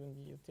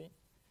 shouldn't be ut.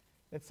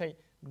 Let's say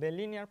the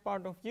linear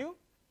part of u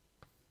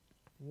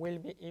will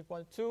be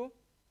equal to,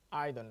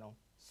 I don't know,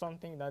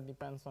 something that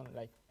depends on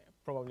like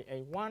probably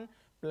a1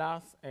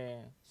 plus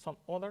some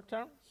other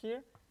term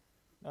here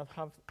that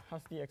has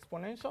the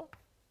exponential,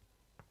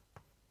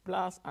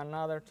 plus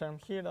another term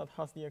here that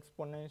has the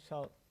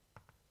exponential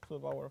to the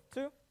power of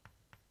 2,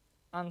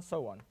 and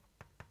so on.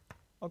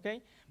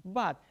 Okay,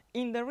 but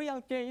in the real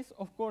case,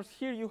 of course,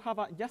 here you have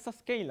just a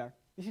scalar.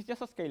 This is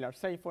just a scalar.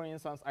 Say, for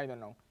instance, I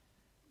don't know,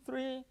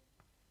 3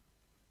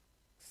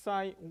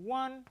 psi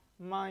 1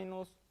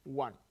 minus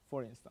 1,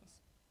 for instance.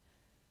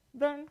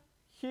 Then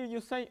here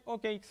you say,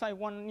 okay, psi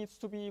 1 needs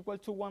to be equal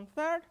to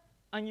 1/3,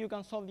 and you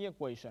can solve the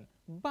equation.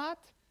 But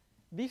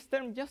this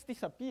term just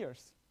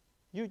disappears.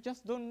 You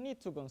just don't need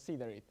to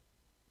consider it.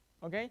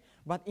 Okay?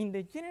 But in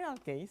the general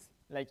case,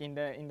 like in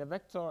the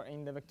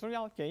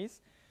vectorial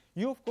case,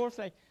 you of course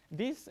like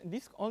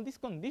all these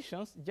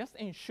conditions just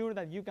ensure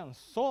that you can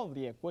solve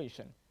the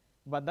equation.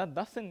 But that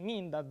doesn't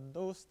mean that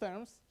those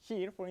terms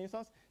here, for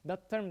instance,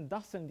 that term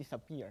doesn't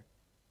disappear.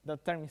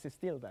 That term is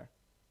still there.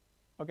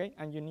 Okay?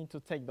 And you need to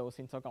take those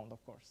into account,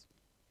 of course.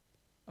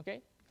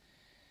 Okay?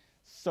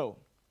 So,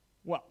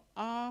 well,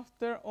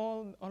 after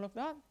all of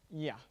that,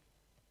 yeah.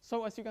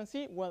 So as you can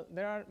see, well,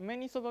 there are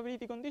many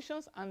solvability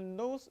conditions, and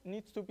those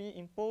need to be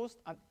imposed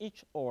at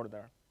each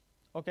order,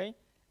 okay?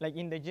 Like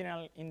in the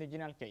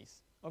general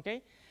case,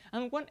 okay?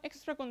 And one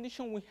extra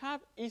condition we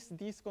have is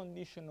this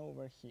condition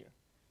over here.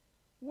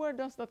 Where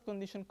does that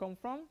condition come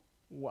from?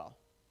 Well,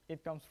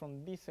 it comes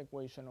from this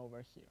equation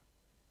over here.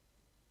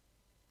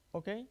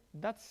 Okay,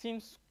 that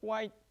seems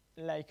quite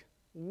like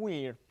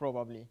weird,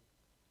 probably.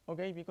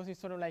 Okay, because it's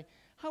sort of like,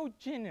 how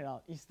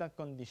general is that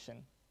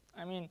condition?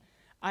 I mean,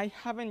 I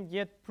haven't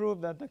yet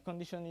proved that the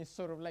condition is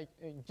sort of like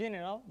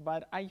general,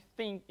 but I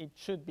think it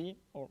should be,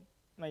 or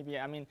maybe,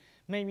 I mean,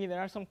 maybe there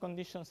are some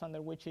conditions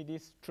under which it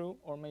is true,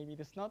 or maybe it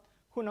is not,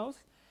 who knows?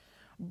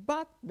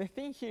 But the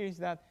thing here is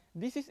that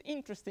this is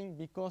interesting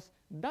because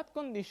that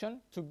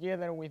condition,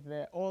 together with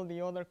all the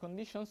other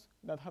conditions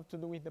that have to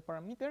do with the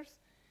parameters,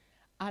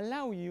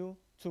 allow you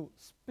to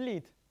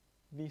split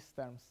these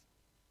terms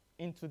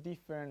into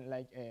different,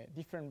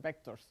 different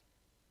vectors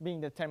being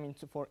determined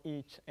for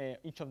each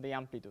of the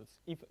amplitudes,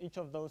 if each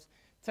of those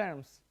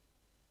terms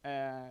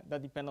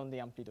that depend on the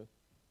amplitude.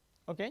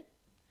 Okay?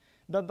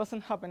 That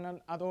doesn't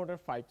happen at order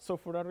 5. So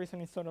for that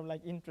reason, it's sort of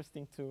like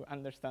interesting to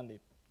understand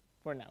it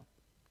for now.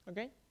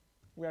 Okay?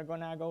 We are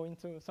going to go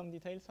into some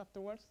details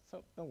afterwards,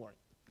 so don't worry.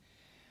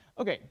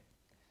 Okay.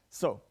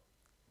 So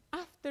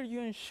after you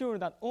ensure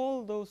that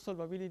all those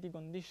solvability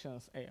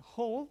conditions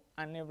hold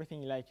and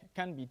everything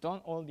can be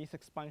done, all this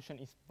expansion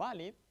is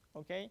valid,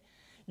 okay?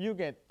 You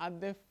get,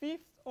 at the 5th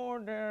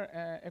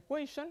order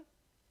equation,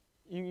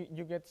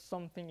 you get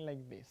something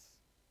like this,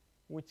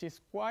 which is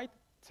quite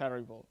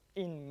terrible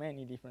in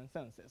many different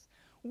senses.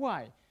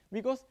 Why?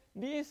 Because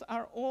these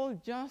are all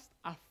just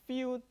a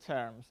few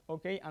terms,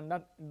 okay? And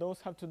those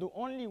have to do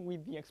only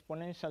with the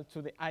exponential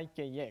to the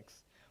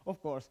ikx.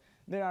 Of course,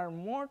 there are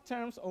more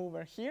terms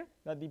over here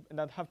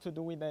that have to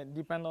do with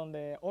depend on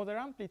the other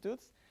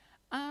amplitudes.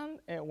 And,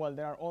 well,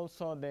 there are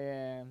also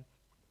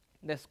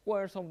the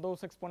squares of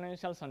those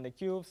exponentials and the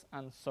cubes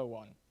and so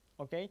on,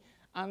 okay?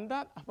 And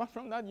that, apart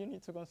from that, you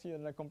need to consider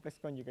the complex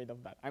conjugate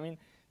of that. I mean,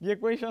 the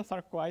equations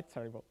are quite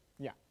terrible.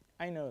 Yeah,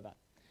 I know that.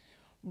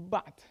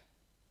 But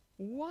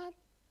what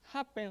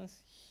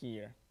happens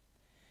here?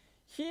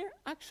 Here,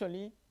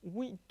 actually,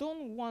 we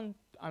don't want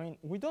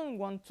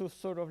to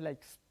sort of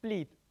like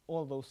split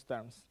all those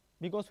terms,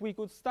 because we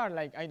could start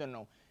like, I don't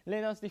know,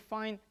 let us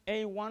define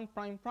a1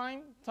 prime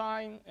prime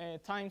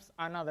times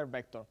another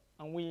vector,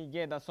 and we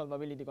get a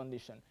solvability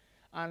condition.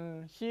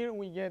 And here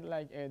we get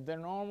like the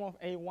norm of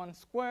a1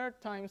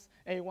 squared times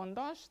a1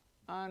 dashed,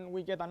 and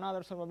we get another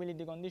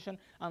solvability condition,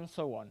 and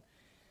so on.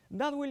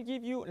 That will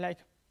give you like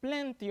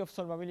plenty of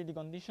solvability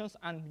conditions,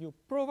 and you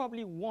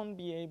probably won't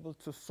be able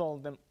to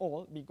solve them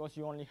all because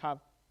you only have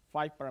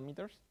 5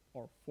 parameters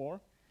or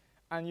 4,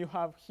 and you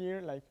have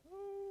here like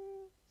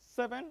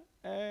 7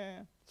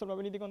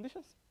 solvability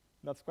conditions.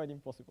 That's quite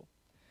impossible.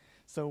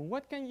 So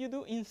what can you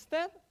do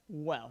instead?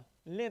 Well,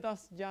 let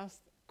us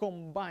just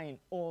combine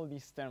all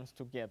these terms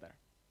together.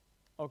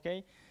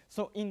 Okay?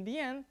 So in the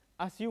end,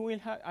 as you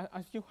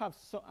have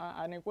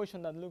an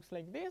equation that looks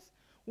like this,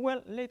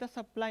 well, let us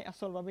apply a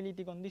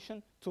solvability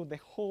condition to the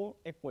whole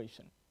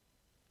equation.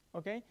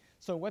 Okay?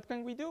 So what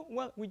can we do?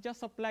 Well, we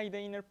just apply the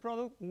inner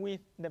product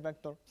with the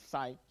vector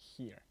psi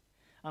here.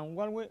 And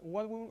what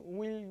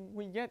will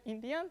we get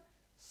in the end?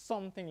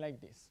 Something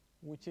like this,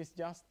 which is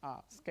just a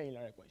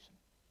scalar equation.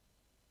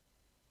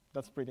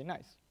 That's pretty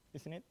nice,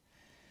 isn't it?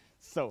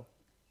 So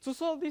to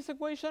solve this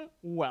equation,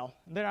 well,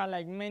 there are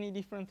like many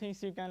different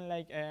things you can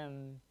like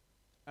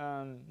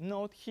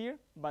note here,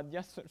 but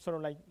just sort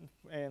of like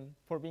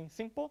for being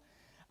simple,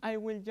 I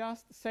will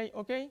just say,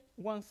 okay,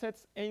 one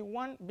sets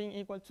a1 being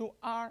equal to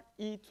r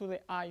e to the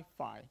I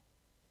phi.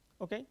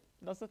 Okay,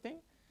 that's the thing.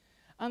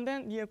 And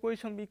then the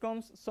equation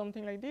becomes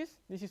something like this.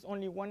 This is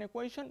only one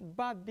equation,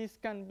 but this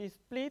can be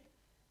split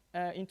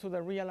into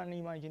the real and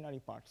imaginary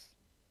parts.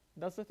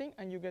 That's the thing,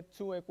 and you get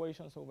 2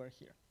 equations over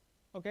here.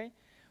 Okay,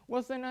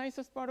 what's the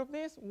nicest part of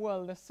this?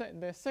 Well,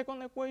 the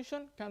second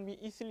equation can be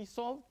easily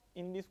solved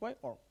in this way,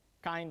 or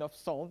kind of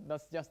solved.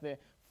 That's just the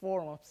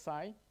form of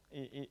psi.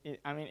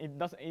 I mean,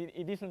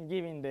 it isn't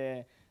giving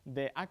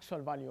the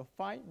actual value of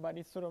phi, but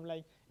it's sort of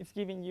like it's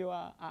giving you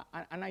a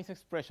nice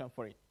expression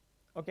for it.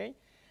 Okay,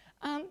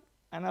 and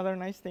another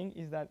nice thing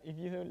is that if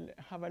you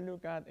have a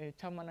look at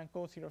Chapman and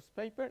Kozyreff's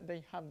paper,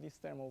 they have this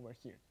term over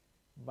here,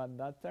 but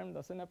that term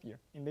doesn't appear.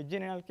 In the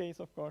general case,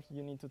 of course,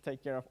 you need to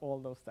take care of all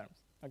those terms.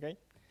 Okay,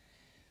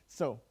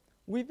 so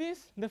with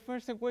this, the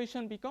first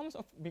equation becomes,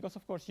 because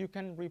of course you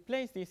can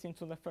replace this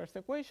into the first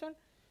equation,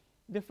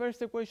 the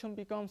first equation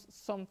becomes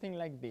something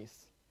like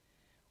this.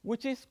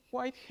 which is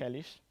quite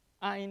hellish.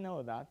 I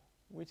know that,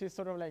 which is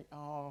sort of like,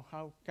 oh,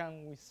 how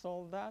can we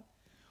solve that?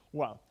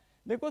 Well,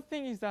 the good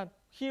thing is that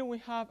here we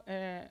have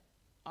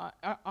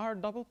R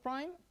double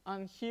prime,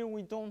 and here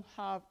we don't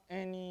have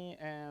any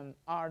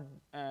R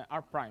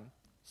prime.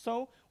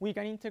 So we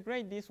can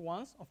integrate these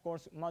once, of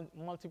course,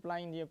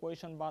 multiplying the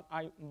equation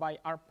by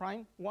R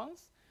prime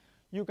once.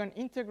 You can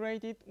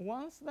integrate it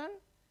once then,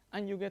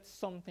 and you get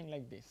something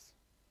like this.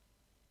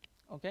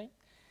 Okay?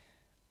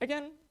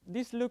 Again,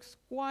 this looks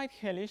quite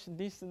hellish.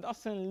 This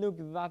doesn't look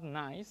that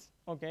nice,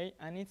 okay?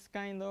 And it's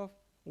kind of,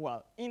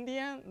 well, in the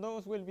end,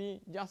 those will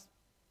be just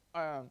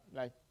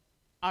like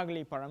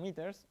ugly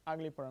parameters,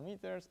 ugly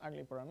parameters,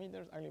 ugly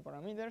parameters, ugly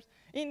parameters.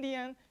 In the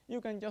end, you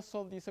can just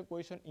solve this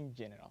equation in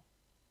general.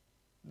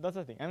 That's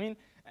the thing. I mean,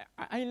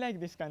 I like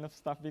this kind of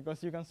stuff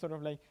because you can sort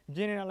of like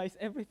generalize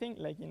everything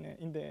like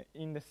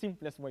in the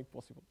simplest way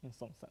possible, in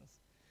some sense.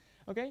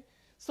 Okay?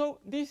 So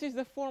this is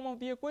the form of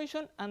the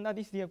equation, and that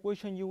is the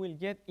equation you will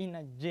get in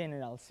a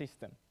general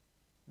system.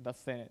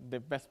 That's the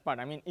best part.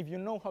 I mean, if you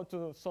know how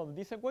to solve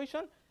this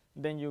equation,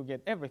 then you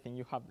get everything.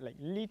 You have like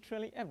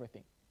literally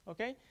everything.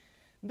 Okay?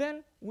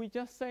 Then we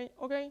just say,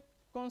 okay,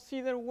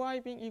 consider y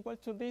being equal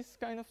to this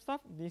kind of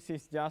stuff. This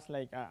is just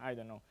like, I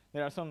don't know.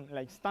 There are some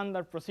like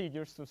standard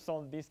procedures to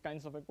solve these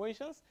kinds of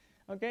equations.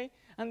 Okay?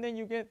 And then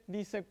you get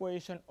this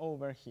equation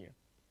over here.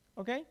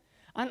 Okay?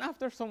 And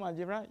after some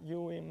algebra,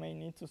 you may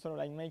need to sort of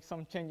like make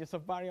some changes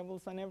of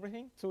variables and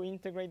everything to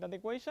integrate that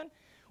equation.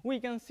 We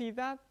can see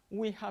that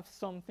we have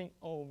something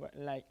over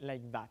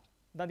like that.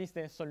 That is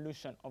the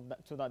solution of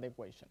to that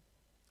equation.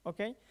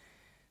 Okay?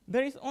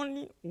 There is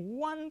only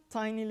one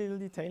tiny little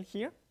detail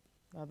here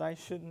that I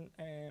shouldn't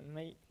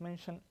make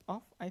mention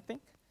of, I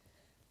think.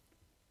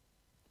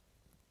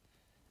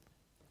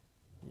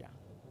 Yeah.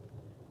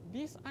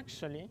 This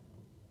actually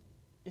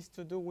is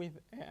to do with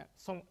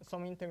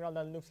some integral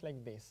that looks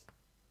like this.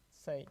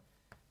 Say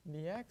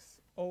dx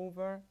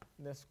over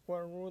the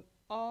square root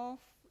of,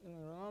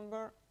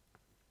 remember,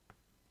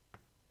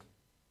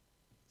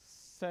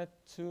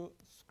 z2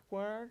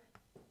 squared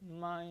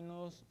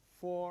minus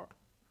 4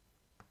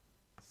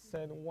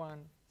 z1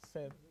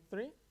 z3.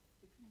 If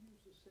you use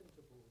the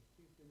center board,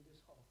 people in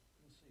this half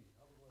can see.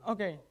 Otherwise,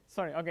 okay,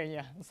 sorry, okay,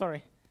 yeah,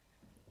 sorry.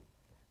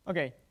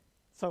 Okay,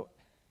 so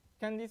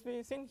can this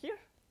be seen here?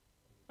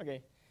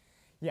 Okay,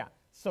 yeah,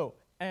 so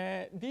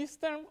this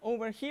term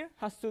over here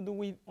has to do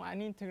with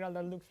an integral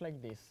that looks like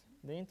this.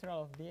 The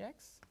integral of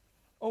dx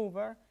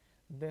over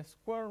the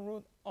square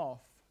root of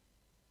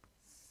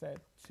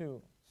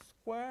z2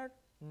 squared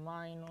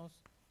minus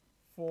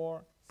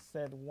 4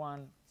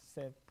 z1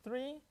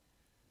 z3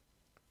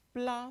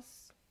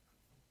 plus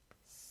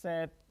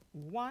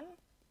z1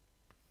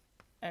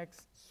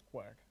 x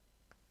squared.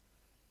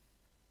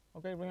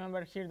 Okay,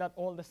 remember here that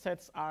all the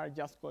sets are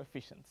just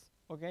coefficients.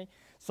 Okay,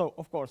 so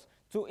of course,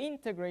 to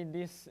integrate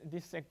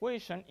this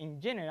equation in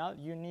general,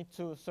 you need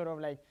to sort of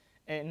like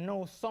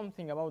know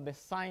something about the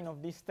sign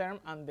of this term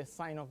and the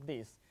sign of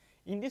this.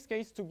 In this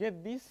case, to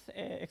get this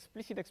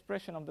explicit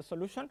expression of the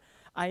solution,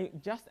 I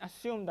just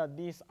assume that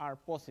these are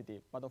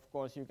positive. But of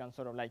course, you can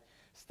sort of like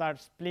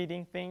start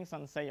splitting things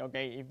and say,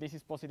 okay, if this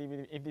is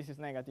positive, if this is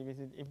negative,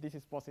 if this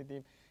is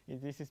positive, if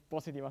this is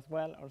positive as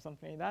well, or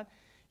something like that,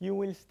 you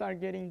will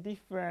start getting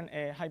different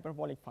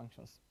hyperbolic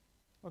functions.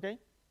 Okay?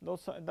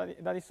 Those,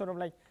 that is sort of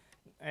like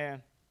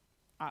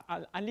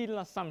a little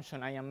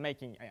assumption I am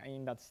making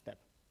in that step.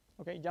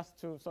 Okay? Just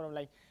to sort of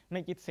like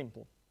make it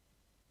simple.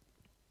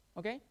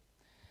 Okay?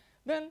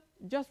 Then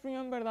just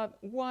remember that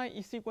y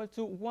is equal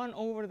to 1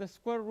 over the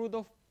square root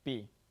of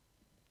p.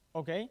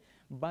 Okay?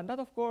 But that,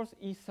 of course,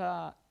 is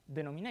a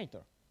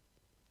denominator.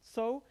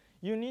 So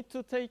you need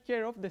to take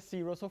care of the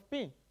zeros of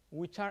p,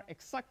 which are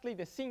exactly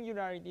the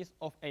singularities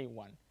of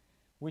A1,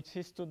 which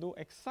is to do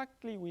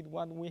exactly with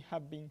what we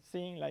have been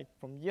seeing like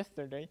from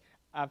yesterday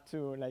up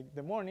to like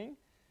the morning.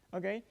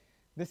 Okay?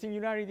 The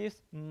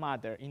singularities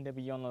matter in the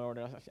beyond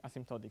order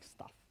asymptotic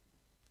stuff.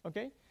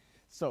 Okay?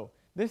 So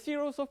the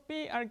zeros of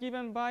p are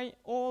given by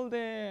all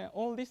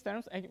these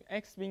terms,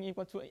 x being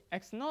equal to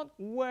x naught,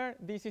 where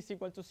this is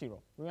equal to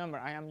 0. Remember,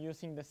 I am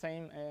using the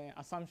same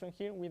assumption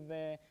here with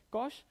the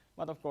cosh,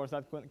 but of course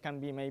that can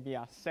be maybe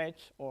a sech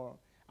or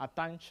a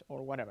tanh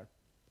or whatever.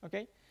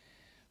 Okay?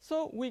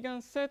 So we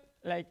can set,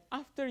 like,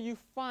 after you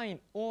find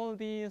all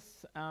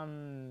these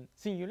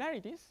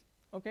singularities,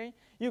 okay,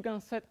 you can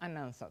set an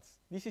ansatz.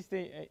 This is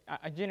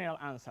a general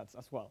ansatz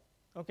as well.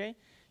 Okay,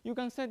 you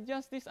can set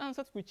just this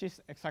ansatz, which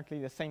is exactly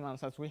the same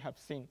ansatz we have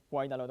seen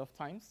quite a lot of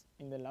times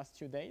in the last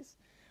 2 days.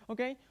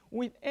 Okay,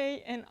 with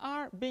a and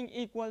r being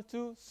equal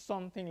to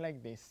something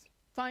like this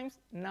times,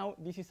 now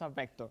this is a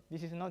vector.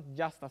 This is not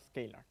just a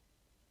scalar.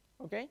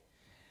 Okay,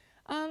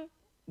 and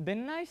the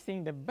nice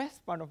thing, the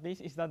best part of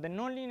this is that the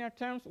nonlinear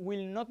terms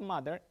will not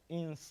matter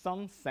in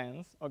some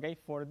sense. Okay,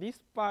 for this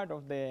part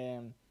of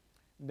the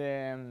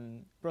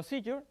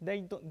procedure,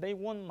 they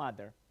won't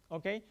matter.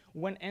 Okay,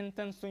 when n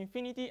tends to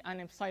infinity and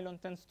epsilon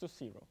tends to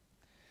 0.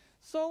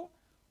 So,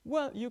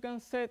 well, you can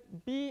set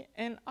b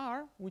and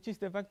r, which is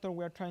the vector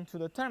we are trying to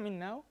determine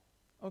now,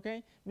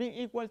 okay, being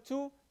equal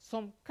to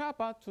some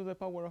kappa to the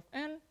power of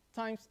n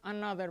times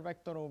another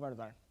vector over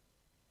there,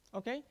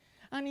 okay?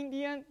 And in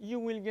the end, you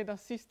will get a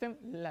system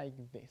like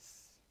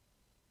this,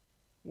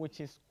 which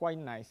is quite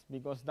nice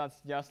because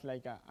that's just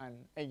like an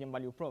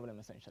eigenvalue problem,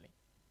 essentially,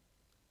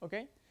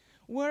 okay?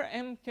 Where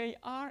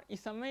mkr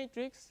is a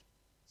matrix,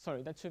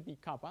 sorry, that should be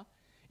kappa,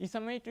 is a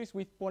matrix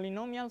with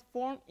polynomial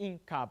form in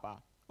kappa,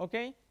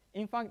 okay?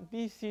 In fact,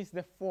 this is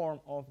the form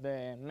of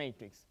the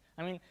matrix.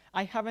 I mean,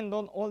 I haven't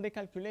done all the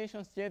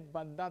calculations yet,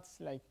 but that's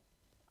like,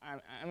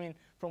 I mean,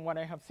 from what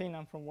I have seen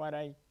and from what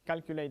I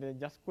calculated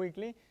just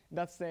quickly,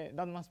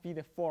 that must be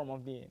the form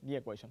of the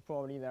equation.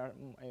 Probably there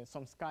are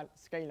some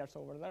scalars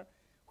over there.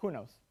 Who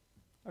knows?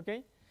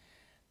 Okay?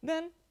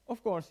 Then,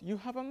 of course, you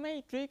have a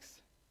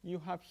matrix. You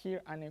have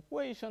here an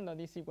equation that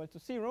is equal to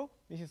 0.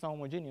 This is a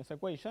homogeneous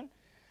equation.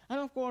 And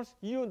of course,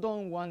 you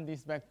don't want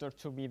this vector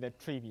to be the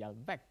trivial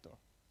vector.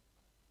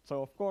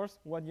 So of course,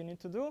 what you need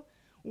to do?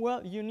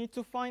 Well, you need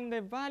to find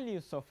the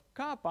values of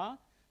kappa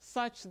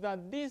such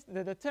that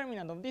the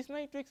determinant of this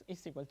matrix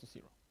is equal to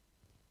 0.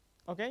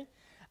 Okay?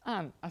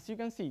 And as you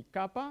can see,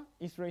 kappa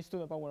is raised to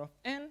the power of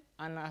n,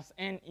 and as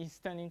n is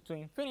tending to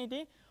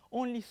infinity,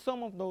 only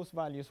some of those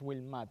values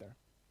will matter.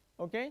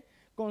 Okay?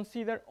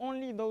 Consider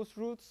only those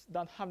roots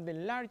that have the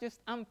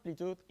largest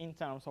amplitude in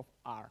terms of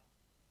r.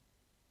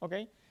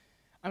 Okay?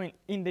 I mean,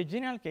 in the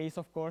general case,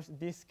 of course,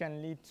 this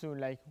can lead to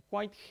like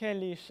quite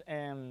hellish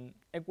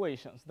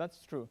equations.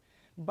 That's true.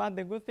 But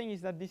the good thing is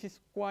that this is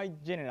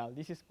quite general.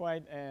 This is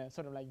quite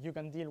sort of like you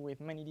can deal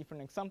with many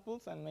different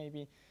examples and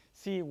maybe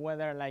see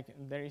whether like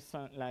there is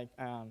some, like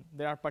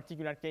there are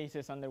particular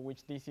cases under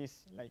which this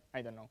is like,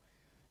 I don't know,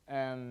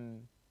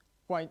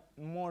 quite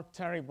more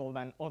terrible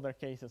than other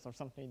cases or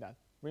something like that.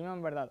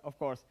 Remember that, of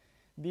course,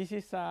 this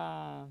is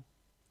a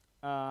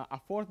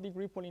fourth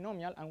degree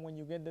polynomial, and when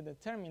you get the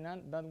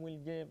determinant, that will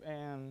give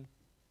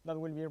that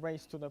will be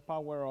raised to the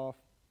power of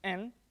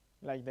n,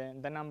 like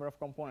the number of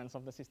components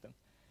of the system.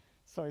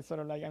 So it's sort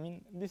of like, I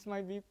mean, this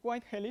might be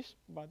quite hellish,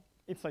 but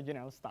it's a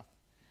general stuff.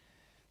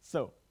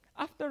 So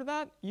after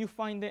that, you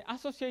find the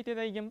associated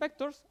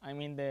eigenvectors, I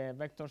mean the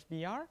vectors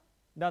Vr,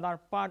 that are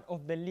part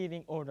of the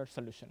leading order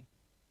solution.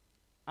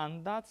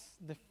 And that's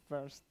the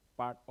first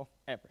part of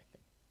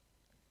everything.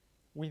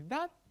 With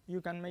that,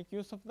 you can make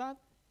use of that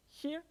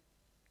here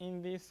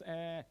in this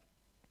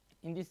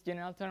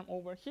general term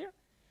over here.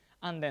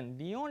 And then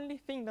the only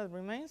thing that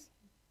remains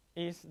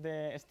is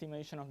the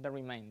estimation of the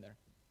remainder.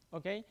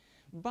 Okay?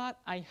 But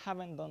I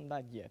haven't done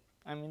that yet.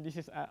 I mean, this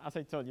is, as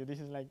I told you, this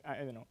is like, I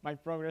don't know, my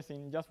progress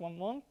in just 1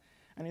 month.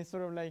 And it's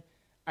sort of like,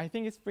 I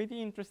think it's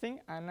pretty interesting,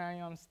 and I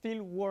am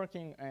still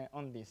working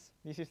on this.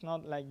 This is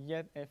not like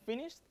yet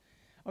finished,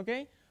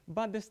 okay?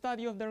 But the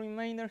study of the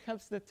remainder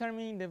helps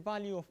determine the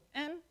value of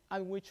n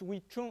at which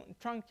we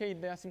truncate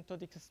the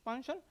asymptotic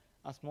expansion,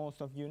 as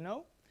most of you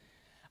know.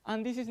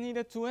 And this is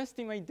needed to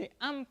estimate the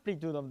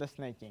amplitude of the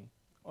snaking,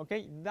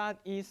 okay? That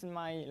is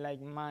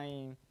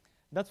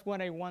that's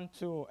what I want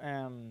to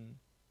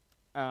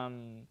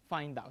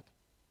find out,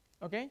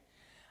 okay?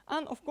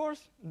 And of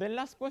course, the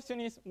last question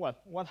is, well,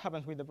 what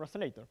happens with the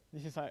Brusselator?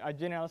 This is a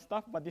general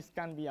stuff, but this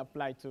can be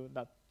applied to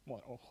that,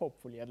 well, or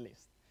hopefully at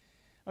least,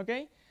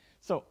 okay?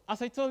 So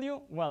as I told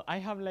you, well, I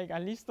have like a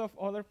list of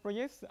other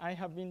projects I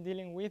have been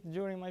dealing with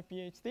during my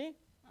PhD.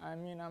 I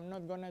mean, I'm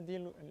not gonna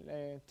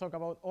talk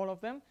about all of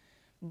them,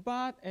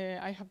 but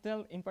I have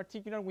dealt in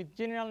particular with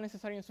general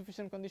necessary and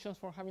sufficient conditions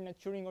for having a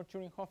Turing or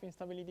Turing-Hopf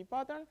instability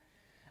pattern.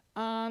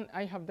 And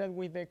I have dealt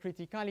with the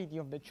criticality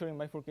of the Turing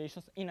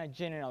bifurcations in a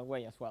general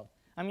way as well.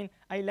 I mean,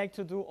 I like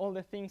to do all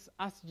the things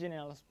as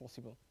general as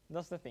possible.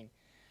 That's the thing.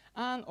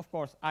 And of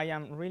course, I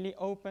am really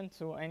open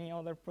to any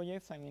other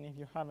projects. I mean, if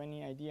you have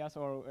any ideas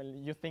or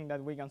you think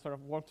that we can sort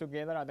of work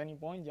together at any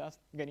point, just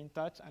get in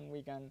touch and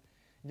we can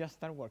just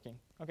start working,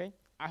 okay?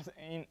 As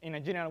in a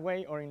general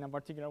way or in a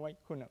particular way,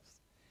 who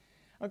knows?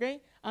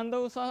 Okay, and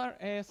those are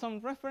some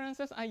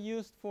references I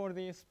used for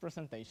this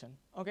presentation.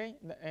 Okay,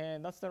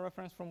 that's the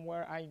reference from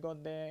where I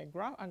got the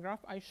graph, a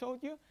graph I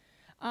showed you.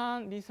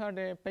 And these are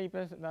the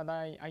papers that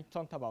I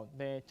talked about,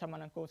 the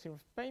Chapman and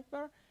Kozyreff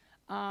paper,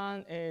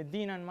 and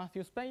Dean and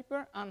Matthews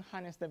paper, and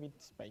Hannes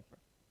David's paper.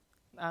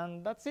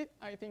 And that's it.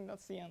 I think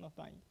that's the end of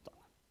my talk.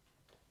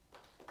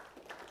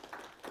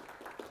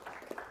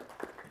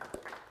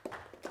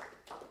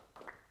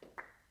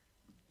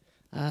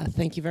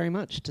 Thank you very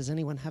much. Does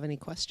anyone have any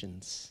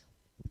questions?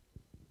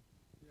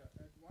 Yeah,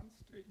 at one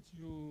stage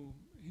you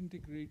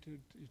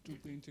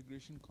took the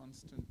integration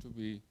constant to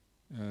be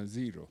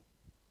 0.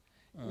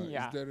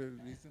 Yeah. Is there a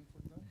reason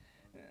for that?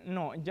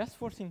 No, just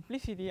for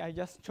simplicity, I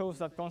just chose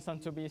that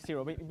constant to be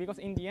 0, because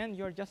in the end,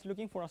 you're just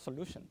looking for a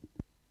solution.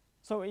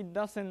 So it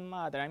doesn't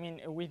matter. I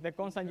mean, with the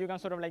constant, you can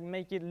sort of like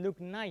make it look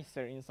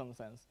nicer in some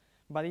sense,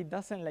 but it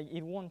doesn't like,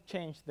 it won't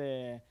change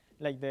the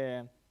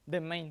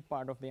main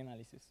part of the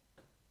analysis.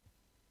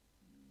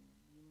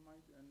 You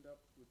might end up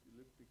with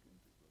elliptic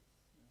integrals.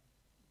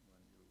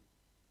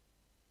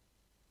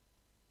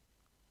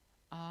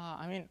 Yeah,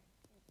 I mean,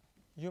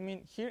 you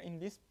mean here in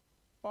this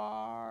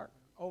part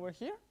over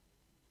here?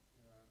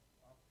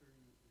 after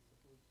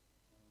suppose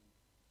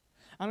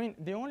I mean,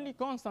 the only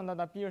constant that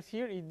appears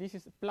here is this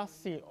is plus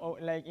c, or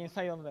like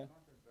inside of the.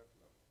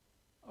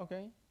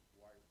 Okay.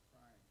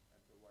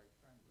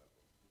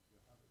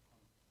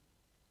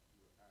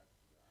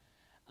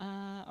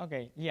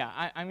 Okay,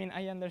 yeah, I mean,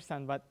 I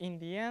understand, but in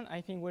the end,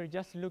 I think we're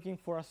just looking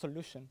for a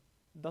solution.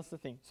 That's the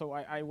thing. So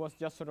I was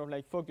just sort of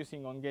like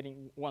focusing on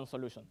getting one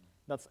solution.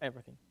 That's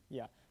everything,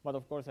 yeah. But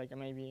of course, like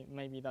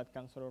maybe that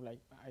can sort of like,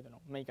 I don't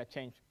know, make a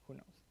change, who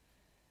knows.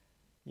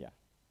 Yeah.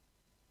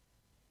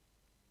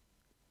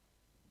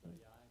 Yeah,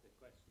 I had a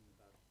question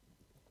about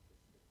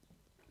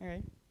this.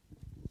 Okay.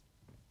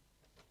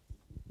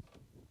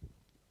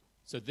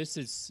 So this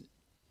is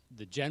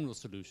the general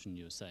solution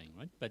you're saying,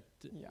 right? But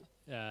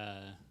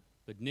Yeah.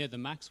 But near the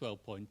Maxwell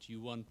point,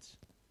 you want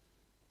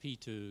p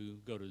to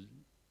go to,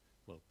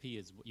 well, p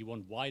is, you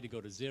want y to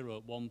go to 0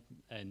 at one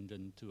end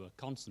and to a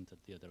constant at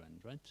the other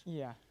end, right?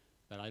 Yeah.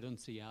 But I don't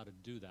see how to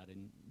do that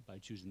by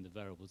choosing the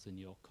variables in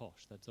your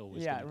cosh. That's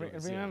always Yeah. gonna go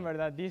to Remember 0.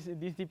 that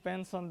this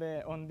depends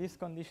on these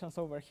conditions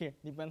over here.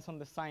 Depends on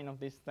the sign of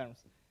these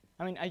terms.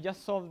 I mean, I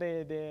just solved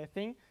the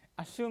thing,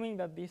 assuming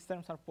that these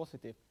terms are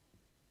positive.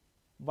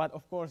 But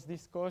of course,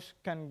 this cosh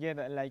can get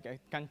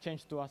can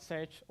change to a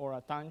sech or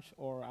a tanh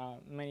or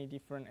many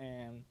different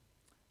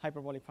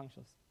hyperbolic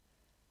functions,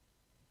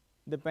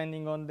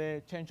 depending on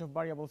the change of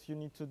variables you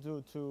need to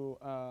do to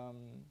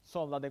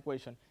solve that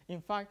equation. In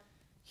fact,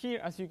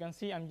 here, as you can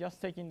see, I'm just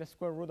taking the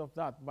square root of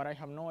that, but I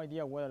have no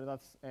idea whether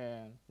that's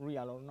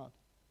real or not.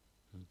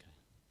 Okay.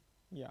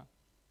 Yeah.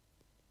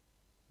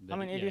 But I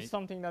mean, it yeah, is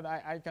something that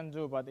I can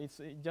do, but it's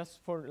just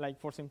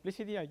for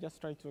simplicity. I just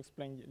try to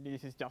explain.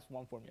 This is just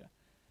one formula.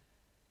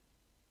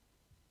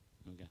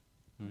 Okay.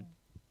 All right.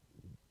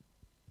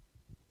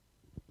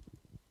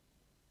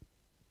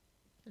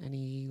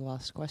 Any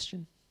last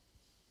question?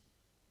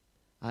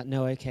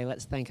 No, okay,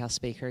 let's thank our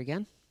speaker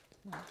again.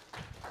 Yeah.